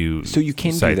can do. So you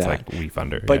can sites do that, like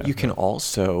WeFunder, but you can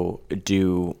also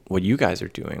do what you guys are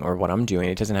doing or what I'm doing.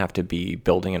 It doesn't have to be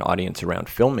building an audience around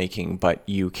filmmaking, but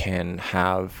you can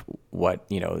have what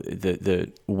the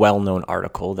well-known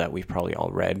article that we've probably all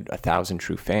read, 1,000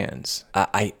 True Fans.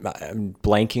 I'm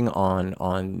blanking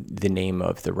on the name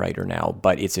of the writer now,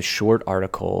 but it's a short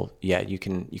article. Yeah, you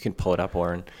can pull it up,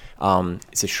 Oren.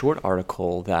 It's a short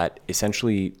article that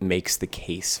essentially makes the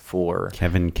case for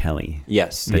Kevin Kelly.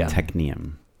 Yes, the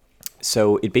Technium.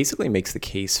 So it basically makes the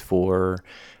case for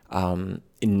you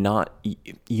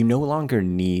no longer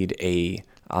need a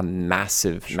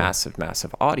massive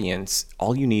audience.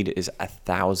 All you need is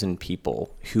 1,000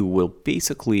 people who will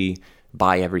basically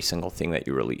buy every single thing that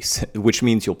you release, which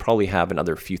means you'll probably have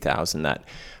another few thousand that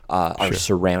are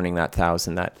surrounding that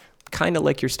 1,000 that kind of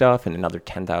like your stuff, and another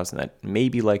 10,000 that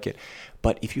maybe like it.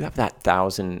 But if you have that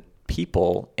 1,000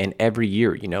 people, and every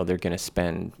year, they're going to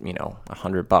spend,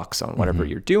 $100 on whatever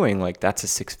you're doing, like that's a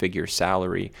 6-figure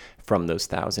salary from those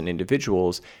 1,000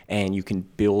 individuals, and you can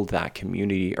build that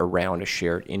community around a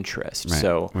shared interest. Right.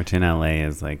 So, which in LA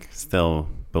is like still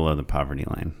below the poverty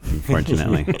line,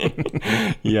 unfortunately.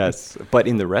 Yes, but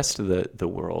in the rest of the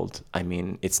world, I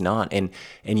mean, it's not, and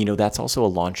that's also a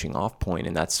launching off point,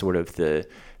 and that's sort of the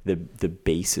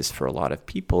basis for a lot of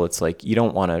people. It's like you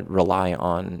don't want to rely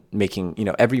on making,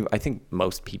 I think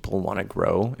most people want to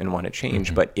grow and want to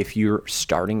change, but if you're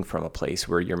starting from a place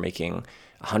where you're making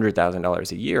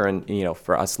 $100,000 a year, and and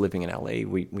for us living in LA,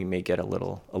 we may get a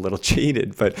little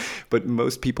jaded, but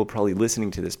most people probably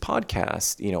listening to this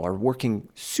podcast, are working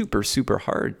super, super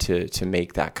hard to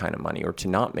make that kind of money or to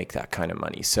not make that kind of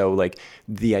money. So like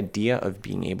the idea of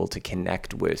being able to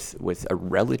connect with a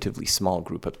relatively small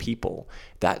group of people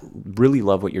that really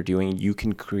love what you're doing, you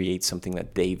can create something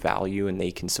that they value and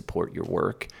they can support your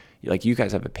work. Like you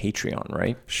guys have a Patreon,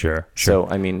 right? Sure. So,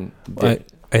 I mean,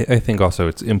 I think also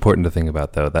it's important to think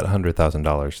about, though, that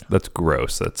 $100,000, that's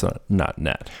gross. That's not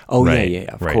net. Oh, right?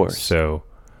 yeah, of course. So,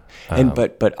 and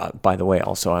but by the way,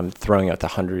 also I'm throwing out the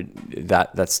 100.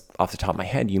 That's off the top of my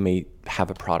head. You may have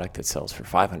a product that sells for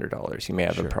 $500. You may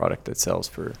have a product that sells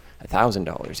for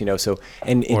 $1,000. So or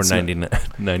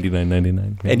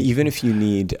 $99.99. And even if you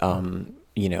need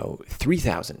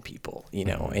 3,000 people,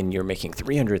 and you're making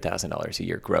 $300,000 a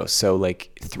year gross. So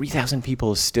like 3,000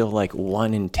 people is still like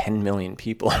 1 in 10 million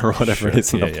people or whatever it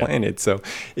is on the planet. So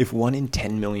if 1 in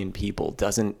 10 million people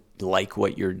doesn't like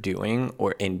what you're doing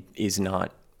and is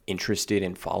not interested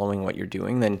in following what you're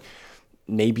doing, then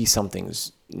maybe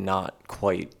something's not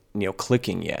quite,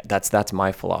 clicking yet. That's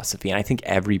my philosophy. And I think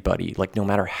everybody, like no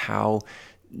matter how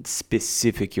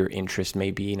specific your interest may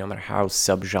be, no matter how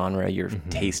subgenre your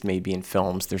taste may be in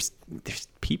films, there's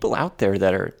people out there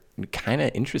that are kind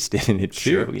of interested in it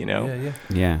too,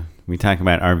 Yeah. We talk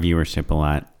about our viewership a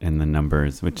lot and the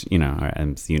numbers, which,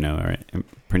 are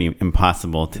pretty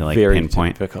impossible to like very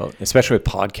pinpoint. Difficult, especially with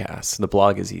podcasts. The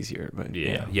blog is easier, but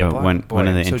But one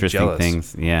of the interesting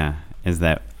things, is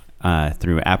that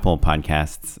through Apple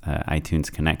Podcasts, iTunes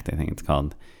Connect, I think it's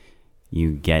called,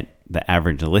 you get the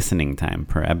average listening time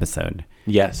per episode.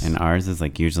 Yes. And ours is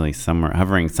like usually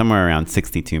hovering somewhere around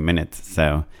 62 minutes.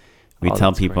 So we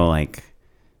tell people like,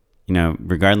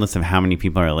 regardless of how many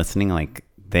people are listening, like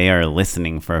they are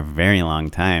listening for a very long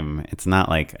time. It's not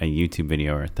like a YouTube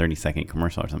video or a 30-second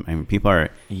commercial or something. I mean, people are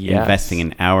investing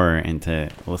an hour into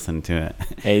listening to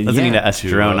to us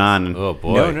drone on. Oh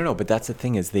boy. No. But that's the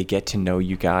thing is they get to know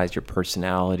you guys, your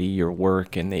personality, your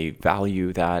work, and they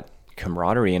value that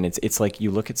camaraderie. And it's like you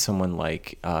look at someone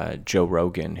like Joe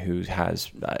Rogan, who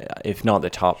has if not the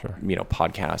top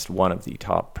podcast, one of the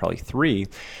top probably 3.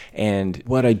 And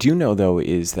what I do know though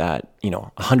is that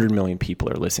 100 million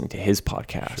people are listening to his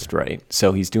podcast, right?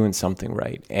 So he's doing something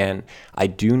right. And I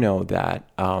do know that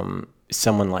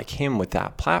someone like him with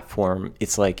that platform,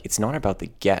 it's like it's not about the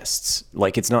guests.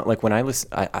 Like it's not like when I listen,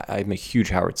 I'm a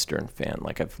huge Howard Stern fan.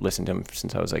 Like I've listened to him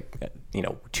since I was like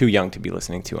too young to be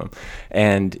listening to him.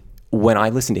 And when I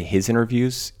listen to his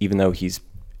interviews, even though he's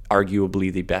arguably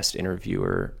the best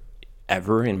interviewer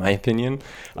ever, in my opinion,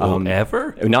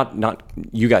 ever? Not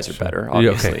you guys are better,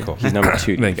 obviously. Okay, cool. He's number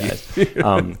 2 to you guys.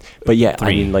 But yeah, I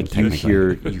mean, like you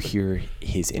hear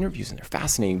his interviews and they're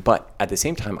fascinating. But at the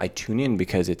same time, I tune in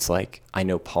because it's like I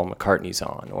know Paul McCartney's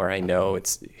on, or I know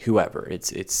it's whoever.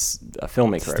 It's a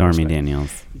filmmaker. Stormy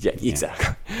Daniels. Yeah,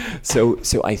 exactly. So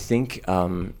I think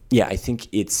I think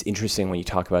it's interesting when you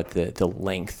talk about the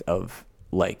length of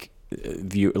like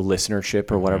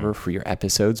listenership or whatever for your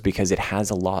episodes, because it has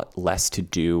a lot less to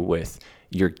do with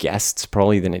your guests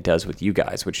probably than it does with you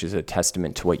guys, which is a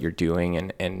testament to what you're doing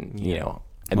and and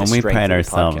when we pride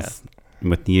ourselves,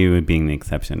 with you being the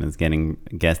exception, is getting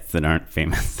guests that aren't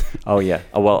famous. Oh yeah.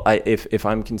 Well, if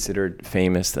I'm considered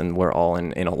famous, then we're all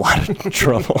in a lot of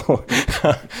trouble.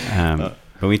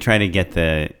 But we try to get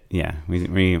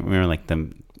we're like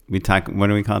we talk, what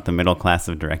do we call it? The middle class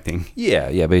of directing.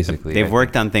 Yeah, basically. They've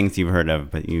worked on things you've heard of,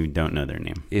 but you don't know their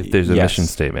name. If there's a mission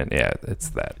statement, it's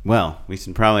that. Well, we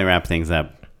should probably wrap things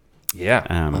up. Yeah.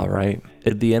 All right.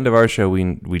 At the end of our show,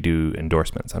 we do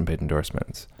endorsements, unpaid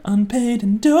endorsements. Unpaid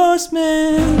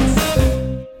endorsements.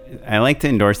 I like to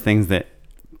endorse things that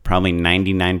probably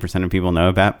 99% of people know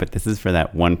about, but this is for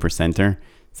that 1%er.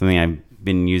 Something I've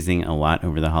been using a lot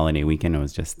over the holiday weekend. It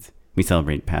was we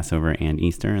celebrate Passover and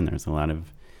Easter, and there's a lot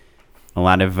of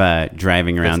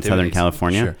driving around Southern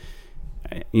California.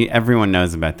 Sure. Everyone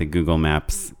knows about the Google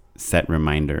Maps set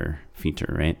reminder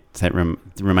feature, right?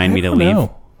 Remind me to leave.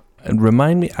 Know. And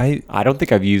remind me. I don't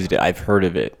think I've used it. I've heard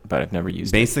of it, but I've never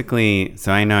used it. Basically,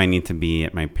 so I know I need to be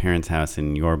at my parents' house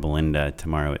in Yorba Linda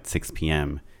tomorrow at 6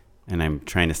 p.m. and I'm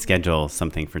trying to schedule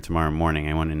something for tomorrow morning.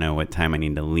 I want to know what time I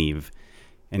need to leave.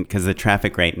 And because the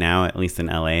traffic right now, at least in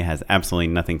LA, has absolutely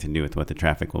nothing to do with what the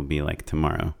traffic will be like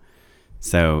tomorrow.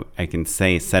 So I can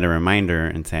set a reminder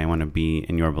and say I want to be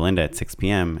in Yorba Linda at 6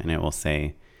 p.m. and it will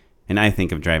say, and I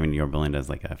think of driving to Yorba Linda as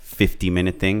like a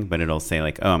 50-minute thing, but it'll say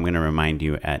like, oh, I'm going to remind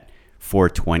you at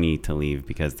 4:20 to leave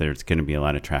because there's going to be a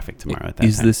lot of traffic tomorrow at that time.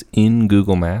 Is this in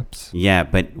Google Maps? Yeah,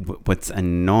 but what's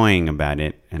annoying about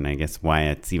it, and I guess why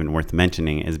it's even worth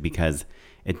mentioning, is because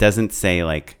it doesn't say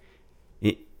like,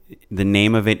 the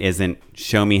name of it isn't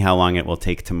show me how long it will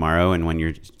take tomorrow. And when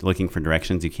you're looking for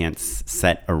directions, you can't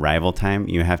set arrival time.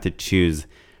 You have to choose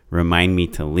remind me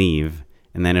to leave.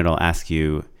 And then it'll ask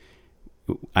you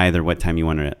either what time you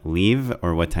want to leave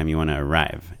or what time you want to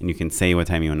arrive. And you can say what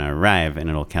time you want to arrive and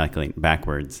it'll calculate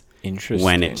backwards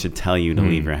when it should tell you to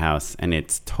leave your house. And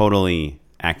it's totally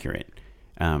accurate.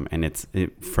 And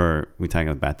we talk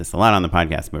about this a lot on the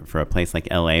podcast, but for a place like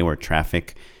LA where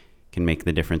traffic can make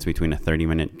the difference between a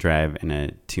 30-minute drive and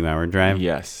a 2-hour drive.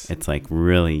 Yes. It's like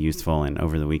really useful. And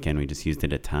over the weekend, we just used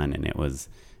it a ton and it was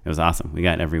awesome. We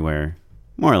got everywhere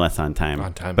more or less on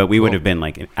time. But we would have been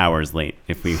like hours late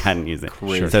if we hadn't used it.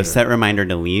 So set reminder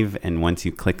to leave. And once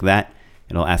you click that,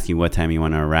 it'll ask you what time you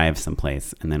want to arrive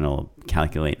someplace. And then it'll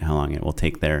calculate how long it will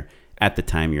take there at the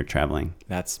time you're traveling.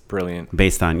 That's brilliant.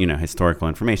 Based on, historical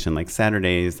information like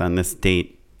Saturdays on this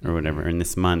date or whatever in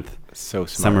this month. So smart.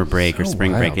 Summer break or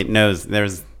spring break. It knows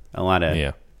there's a lot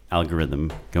of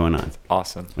algorithm going on.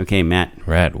 Awesome. Okay, Matt.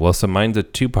 Rad. Well, so mine's a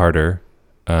two-parter.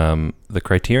 The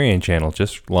Criterion channel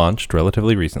just launched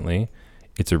relatively recently.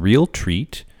 It's a real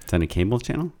treat. It's on a cable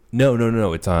channel?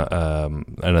 No. It's on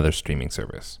another streaming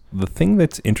service. The thing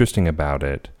that's interesting about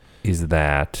it is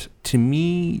that, to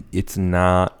me, it's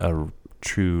not a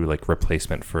true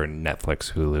replacement for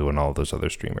Netflix, Hulu, and all those other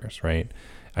streamers, right?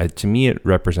 To me, it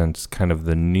represents kind of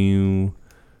the new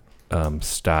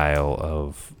style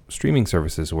of streaming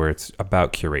services where it's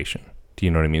about curation. Do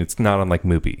you know what I mean? It's not unlike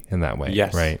Mubi in that way,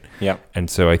 right? Yeah. And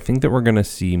so I think that we're going to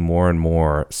see more and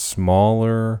more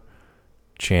smaller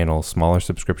channels, smaller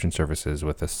subscription services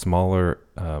with a smaller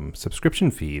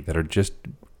subscription fee that are just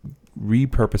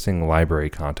repurposing library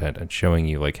content and showing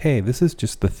you hey, this is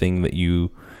just the thing that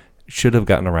you should have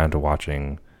gotten around to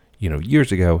watching,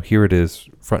 years ago. Here it is,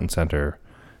 front and center,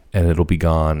 and it'll be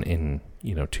gone in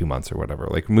 2 months or whatever.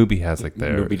 Mubi has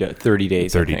their Mubi 30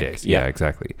 days. 30 days. Yeah,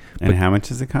 exactly. And how much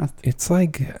does it cost? It's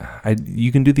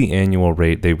you can do the annual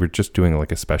rate. They were just doing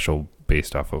a special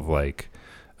based off of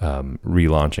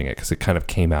relaunching it because it kind of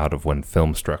came out of when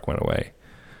Filmstruck went away.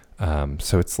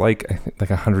 So it's I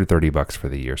think $130 for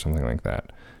the year, something like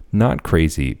that. Not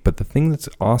crazy, but the thing that's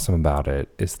awesome about it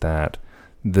is that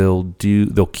they'll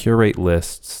curate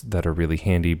lists that are really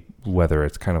handy, whether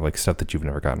it's kind of stuff that you've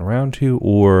never gotten around to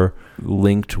or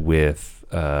linked with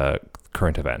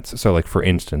current events. So for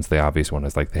instance, the obvious one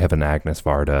is they have an Agnes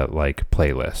Varda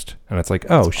playlist, and it's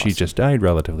awesome. She just died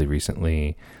relatively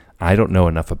recently. I don't know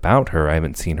enough about her. I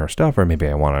haven't seen her stuff, or maybe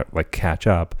I want to catch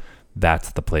up.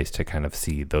 That's the place to kind of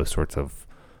see those sorts of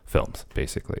films,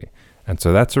 basically. And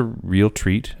so that's a real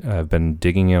treat. I've been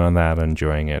digging in on that,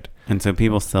 enjoying it. And so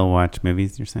people still watch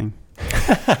movies, you're saying?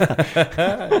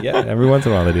 Yeah, every once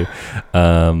in a while they do.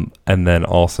 And then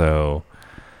also,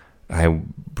 I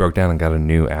broke down and got a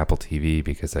new Apple TV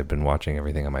because I've been watching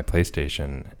everything on my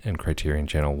PlayStation, and Criterion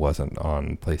Channel wasn't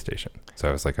on PlayStation. So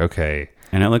I was like, okay.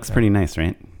 And it looks pretty nice,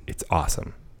 right? It's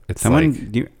awesome. It's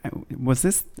was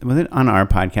it on our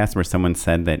podcast where someone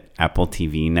said that Apple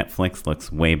TV Netflix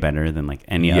looks way better than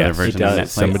any other version of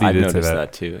Netflix? I've noticed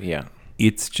that too. Yeah.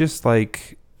 It's just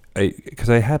because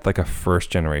I had a first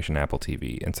generation Apple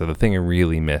TV, and so the thing I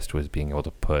really missed was being able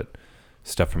to put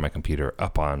stuff from my computer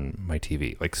up on my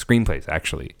TV, screenplays.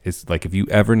 Actually, it's if you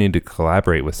ever need to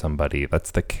collaborate with somebody,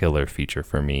 that's the killer feature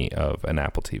for me of an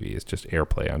Apple TV. Is just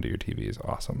AirPlay onto your TV is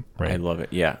awesome, right? I love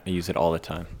it. Yeah, I use it all the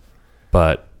time.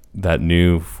 But that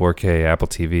new 4K Apple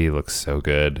TV looks so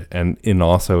good. And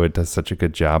also it does such a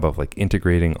good job of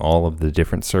integrating all of the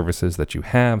different services that you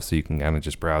have, so you can kind of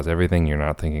just browse everything. You're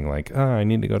not thinking I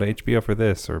need to go to HBO for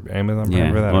this or Amazon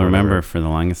Prime for that. Well, remember for the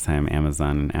longest time,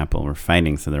 Amazon and Apple were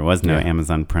fighting, so there was no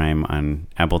Amazon Prime on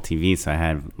Apple TV. So I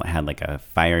had a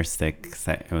Fire Stick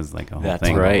set. It was a whole thing.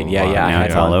 That's right. Yeah. Now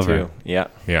it's all over. Too. Yeah.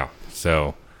 Yeah.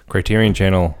 So Criterion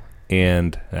Channel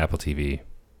and Apple TV,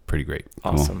 pretty great.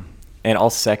 Awesome. Cool. And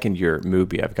I'll second your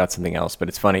Mubi. I've got something else, but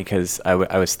it's funny because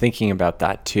I was thinking about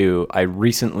that too. I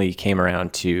recently came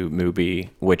around to Mubi,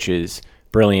 which is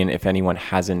brilliant. If anyone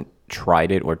hasn't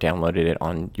tried it or downloaded it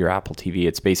on your Apple TV,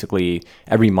 it's basically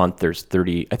every month there's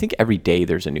 30. I think every day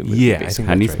there's a new movie. Yeah.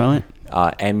 How do you spell it?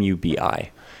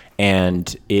 MUBI.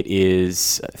 And it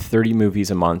is 30 movies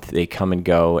a month. They come and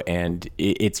go, and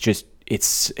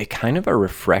it's a kind of a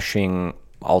refreshing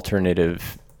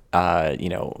alternative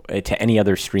to any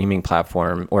other streaming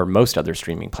platform or most other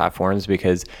streaming platforms,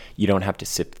 because you don't have to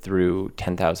sift through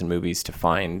 10,000 movies to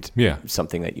find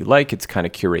something that you like. It's kind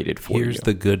of curated for you. Here's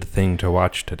the good thing to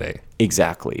watch today.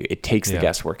 Exactly. It takes the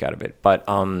guesswork out of it. But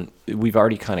we've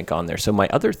already kind of gone there. So my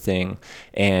other thing,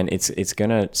 and it's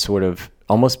going to sort of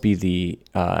almost be the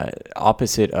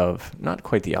opposite of, not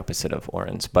quite the opposite of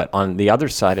Oren's, but on the other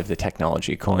side of the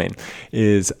technology coin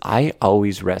is I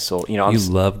always wrestle. You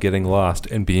love getting lost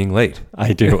and being late.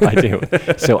 I do.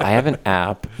 So I have an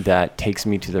app that takes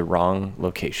me to the wrong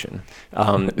location.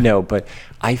 No, but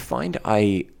I find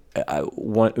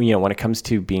when it comes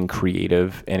to being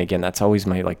creative, and again, that's always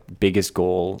my like biggest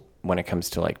goal when it comes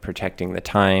to like protecting the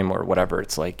time or whatever.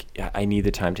 It's like, I need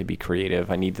the time to be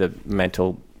creative. I need the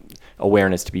mental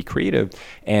awareness to be creative.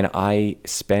 And I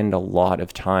spend a lot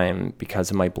of time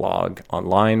because of my blog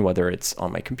online, whether it's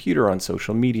on my computer, on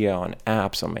social media, on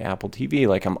apps, on my Apple TV,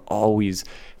 like I'm always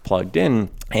plugged in.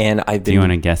 And I've been... Do you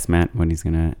want to guess, Matt, what he's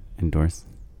going to endorse?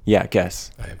 Yeah,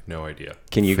 guess. I have no idea.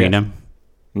 Can you Freedom? guess?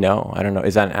 No, I don't know.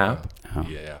 Is that an app? Oh.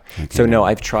 Yeah. Okay. So no,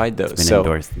 I've tried those. It's been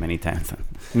endorsed many times.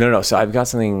 No. So I've got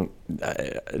something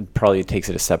probably takes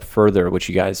it a step further, which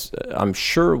you guys, I'm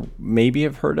sure maybe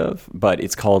have heard of, but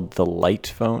it's called the Light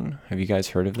Phone. Have you guys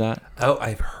heard of that? Oh,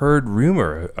 I've heard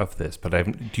rumor of this, but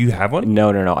do you have one?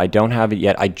 No. I don't have it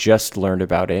yet. I just learned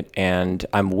about it, and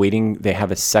I'm waiting. They have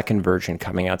a second version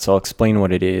coming out, so I'll explain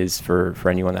what it is for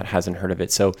anyone that hasn't heard of it.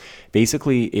 So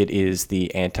basically, it is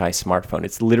the anti-smartphone.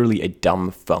 It's literally a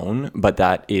dumb phone, but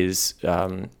that is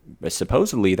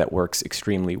supposedly that works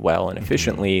extremely well and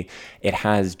efficiently. It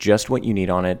has just what you need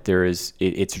on it.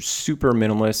 It's super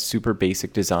minimalist, super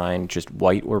basic design, just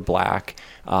white or black.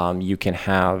 You can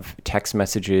have text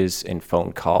messages and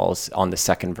phone calls on the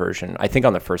second version. I think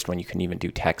on the first one you can even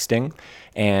do texting.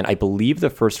 And I believe the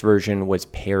first version was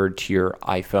paired to your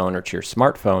iPhone or to your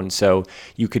smartphone. So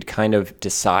you could kind of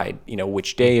decide,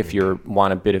 which day, if you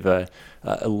want a bit of a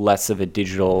less of a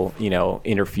digital,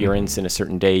 interference in a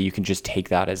certain day, you can just take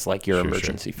that as like your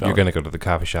emergency phone. You're going to go to the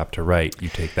coffee shop to write, you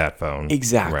take that phone.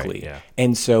 Exactly. Right, yeah.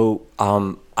 And so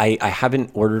I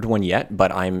haven't ordered one yet,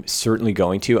 but I'm certainly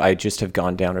going to. I just have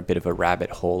gone down a bit of a rabbit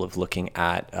hole of looking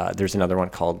at, there's another one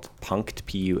called Punkt,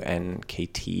 Punkt,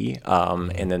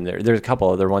 and then there's a couple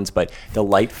other ones, but the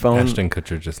Light Phone. Ashton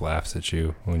Kutcher just laughs at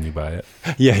you when you buy it.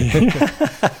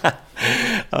 Yeah.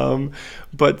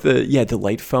 But the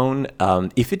Light Phone,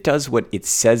 if it does what it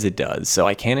says it does, so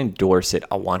I can't endorse it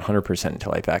 100%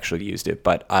 until I've actually used it,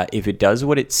 but if it does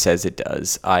what it says it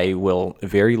does, I will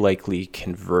very likely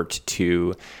convert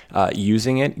to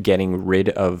using it,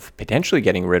 potentially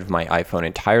getting rid of my iPhone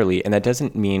entirely. And that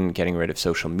doesn't mean getting rid of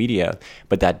social media,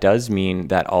 but that does mean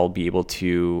that I'll be able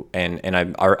to, and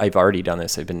I've already done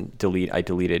this. I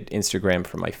deleted Instagram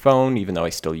from my phone, even though I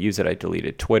still use it. I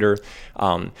deleted Twitter.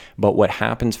 But what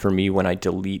happens for me when I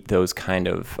delete those kind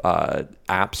of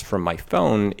apps from my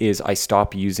phone is I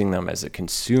stop using them as a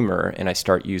consumer and I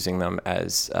start using them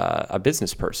as a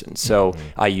business person. So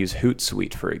I use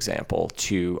Hootsuite, for example,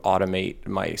 to automate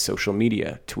my social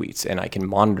media tweets, and I can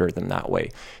monitor them that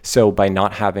way. So by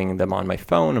not having them on my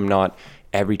phone, I'm not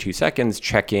every 2 seconds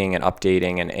checking and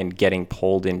updating and getting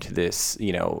pulled into this,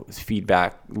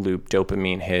 feedback loop,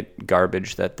 dopamine hit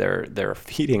garbage that they're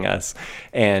feeding us.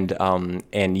 And I'm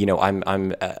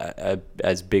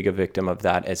as big a victim of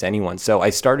that as anyone. So I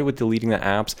started with deleting the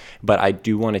apps, but I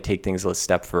do want to take things a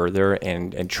step further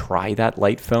and try that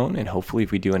Light Phone. And hopefully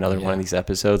if we do another one of these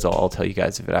episodes, I'll tell you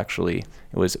guys if it actually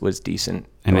was decent.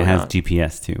 And it has not.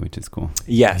 GPS too, which is cool.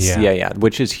 Yes, yeah,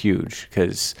 which is huge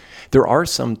because there are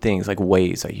some things like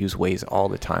Waze. I use Waze all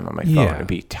the time on my phone. Yeah. It'd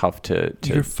be tough to...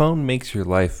 Your phone makes your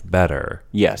life better.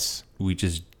 Yes. We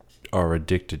just are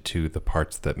addicted to the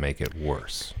parts that make it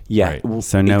worse. Yeah. Right? Well,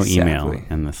 So no exactly. email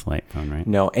in this Light Phone, right?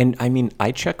 No, and I mean,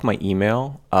 I check my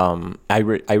email. I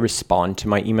respond to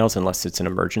my emails unless it's an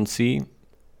emergency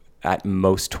at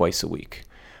most twice a week.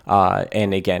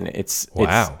 And again, it's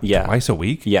twice a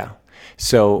week? Yeah.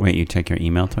 So Wait, you check your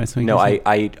email twice a week? no,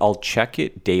 I'll check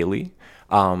it daily.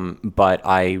 But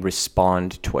I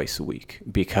respond twice a week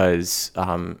because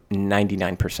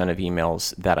 99% of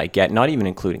emails that I get, not even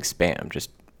including spam, just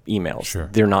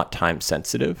emails, they're not time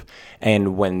sensitive.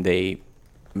 And when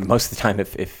most of the time,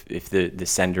 if the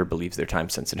sender believes they're time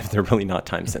sensitive, they're really not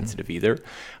time sensitive either.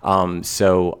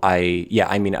 So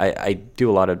I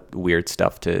do a lot of weird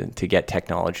stuff to get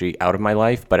technology out of my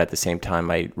life, but at the same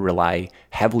time, I rely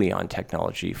heavily on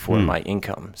technology for my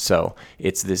income. So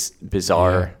it's this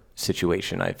bizarre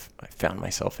situation I've found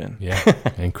myself in. Yeah,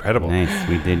 incredible. Nice.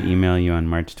 We did email you on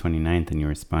March 29th and you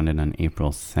responded on April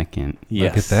 2nd.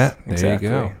 Yes, look at that. There exactly.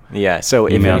 you go. Yeah, so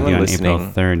if Emailed anyone you on listening... April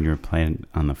 3rd, you replied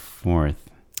on the 4th.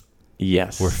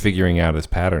 Yes. We're figuring out his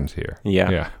patterns here.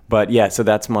 Yeah. But yeah, so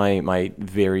that's my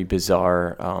very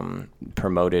bizarre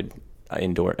promoted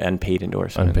unpaid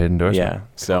endorsement. Unpaid endorsement. Yeah,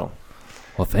 so...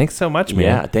 Well, thanks so much, man.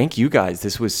 Yeah, thank you guys.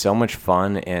 This was so much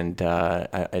fun, and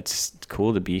it's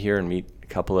cool to be here and meet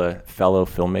couple of fellow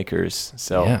filmmakers.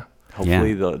 So Yeah.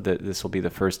 hopefully this will be the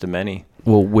first of many.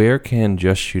 Well, where can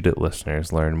Just Shoot It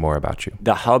listeners learn more about you?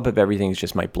 The hub of everything is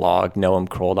just my blog,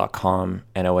 noamkroll.com,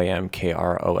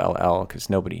 NOAMKROLL, because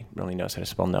nobody really knows how to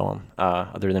spell Noam,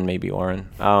 other than maybe Oren.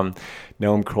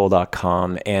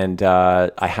 Noamkroll.com. And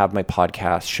I have my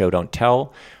podcast, Show Don't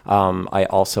Tell. I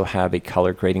also have a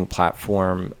color grading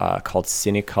platform called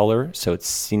Cinecolor. So it's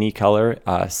Cinecolor,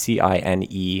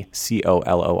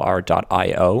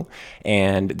 CINECOLOR.io.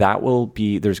 And that will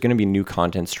be, there's going to be new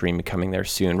content stream coming there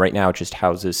soon. Right now, it just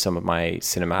houses some of my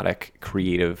cinematic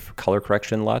creative color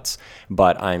correction LUTs,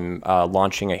 but I'm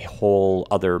launching a whole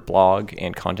other blog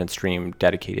and content stream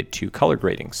dedicated to color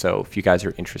grading. So if you guys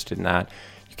are interested in that,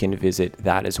 you can visit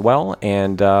that as well.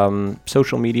 And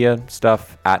social media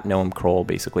stuff at Noam Kroll,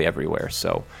 basically everywhere.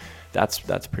 So that's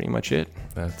pretty much it.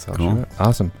 That's Cool.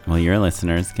 Awesome. Well, your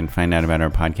listeners can find out about our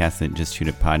podcast at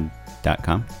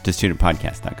justshootitpod.com,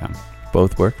 justshootitpodcast.com.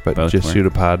 Both work, but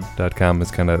justshootitpod.com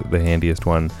is kind of the handiest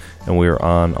one. And we're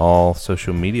on all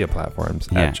social media platforms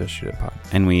at Just Shoot It Pod.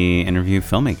 And we interview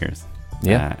filmmakers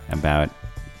about,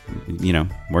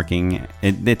 working.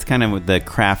 It's kind of the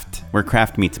craft, where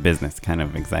craft meets business, kind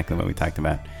of exactly what we talked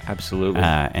about. Absolutely.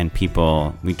 And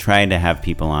we try to have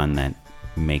people on that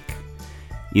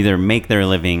either make their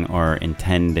living or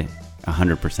intend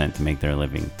 100% to make their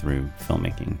living through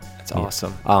filmmaking. That's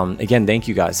awesome. Again, thank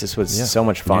you guys. This was so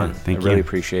much fun. Yeah, thank I really you.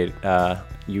 appreciate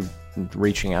you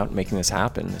reaching out and making this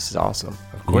happen. This is awesome.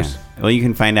 Of course. Yeah. Well, you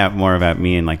can find out more about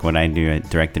me and like what I do at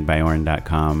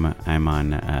directedbyoren.com. I'm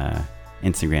on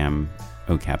Instagram,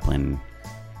 okaplan,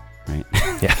 right?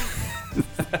 Yeah.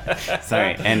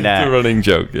 Sorry. And It's a running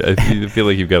joke. I feel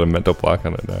like you've got a mental block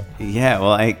on it now. yeah,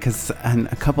 well, because in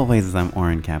a couple places I'm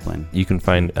Oren Kaplan. You can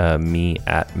find me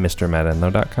at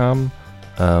mrmadenlow.com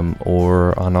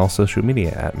or on all social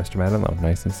media at Mr. Madenlow.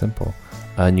 Nice and simple.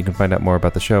 And you can find out more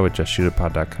about the show at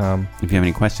justshootitpod.com. If you have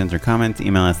any questions or comments,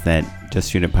 email us at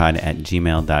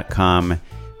justshootitpod@gmail.com.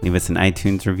 Leave us an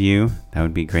iTunes review. That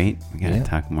would be great. We got to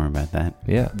talk more about that.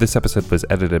 Yeah. This episode was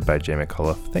edited by Jay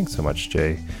McCullough. Thanks so much,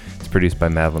 Jay. It's produced by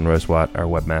Madeline Rosewatt. Our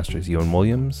webmaster is Ewan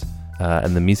Williams.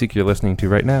 And the music you're listening to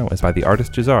right now is by the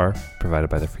artist Jazar, provided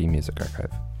by the Free Music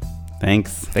Archive.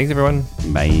 Thanks. Thanks, everyone.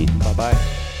 Bye.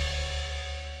 Bye-bye.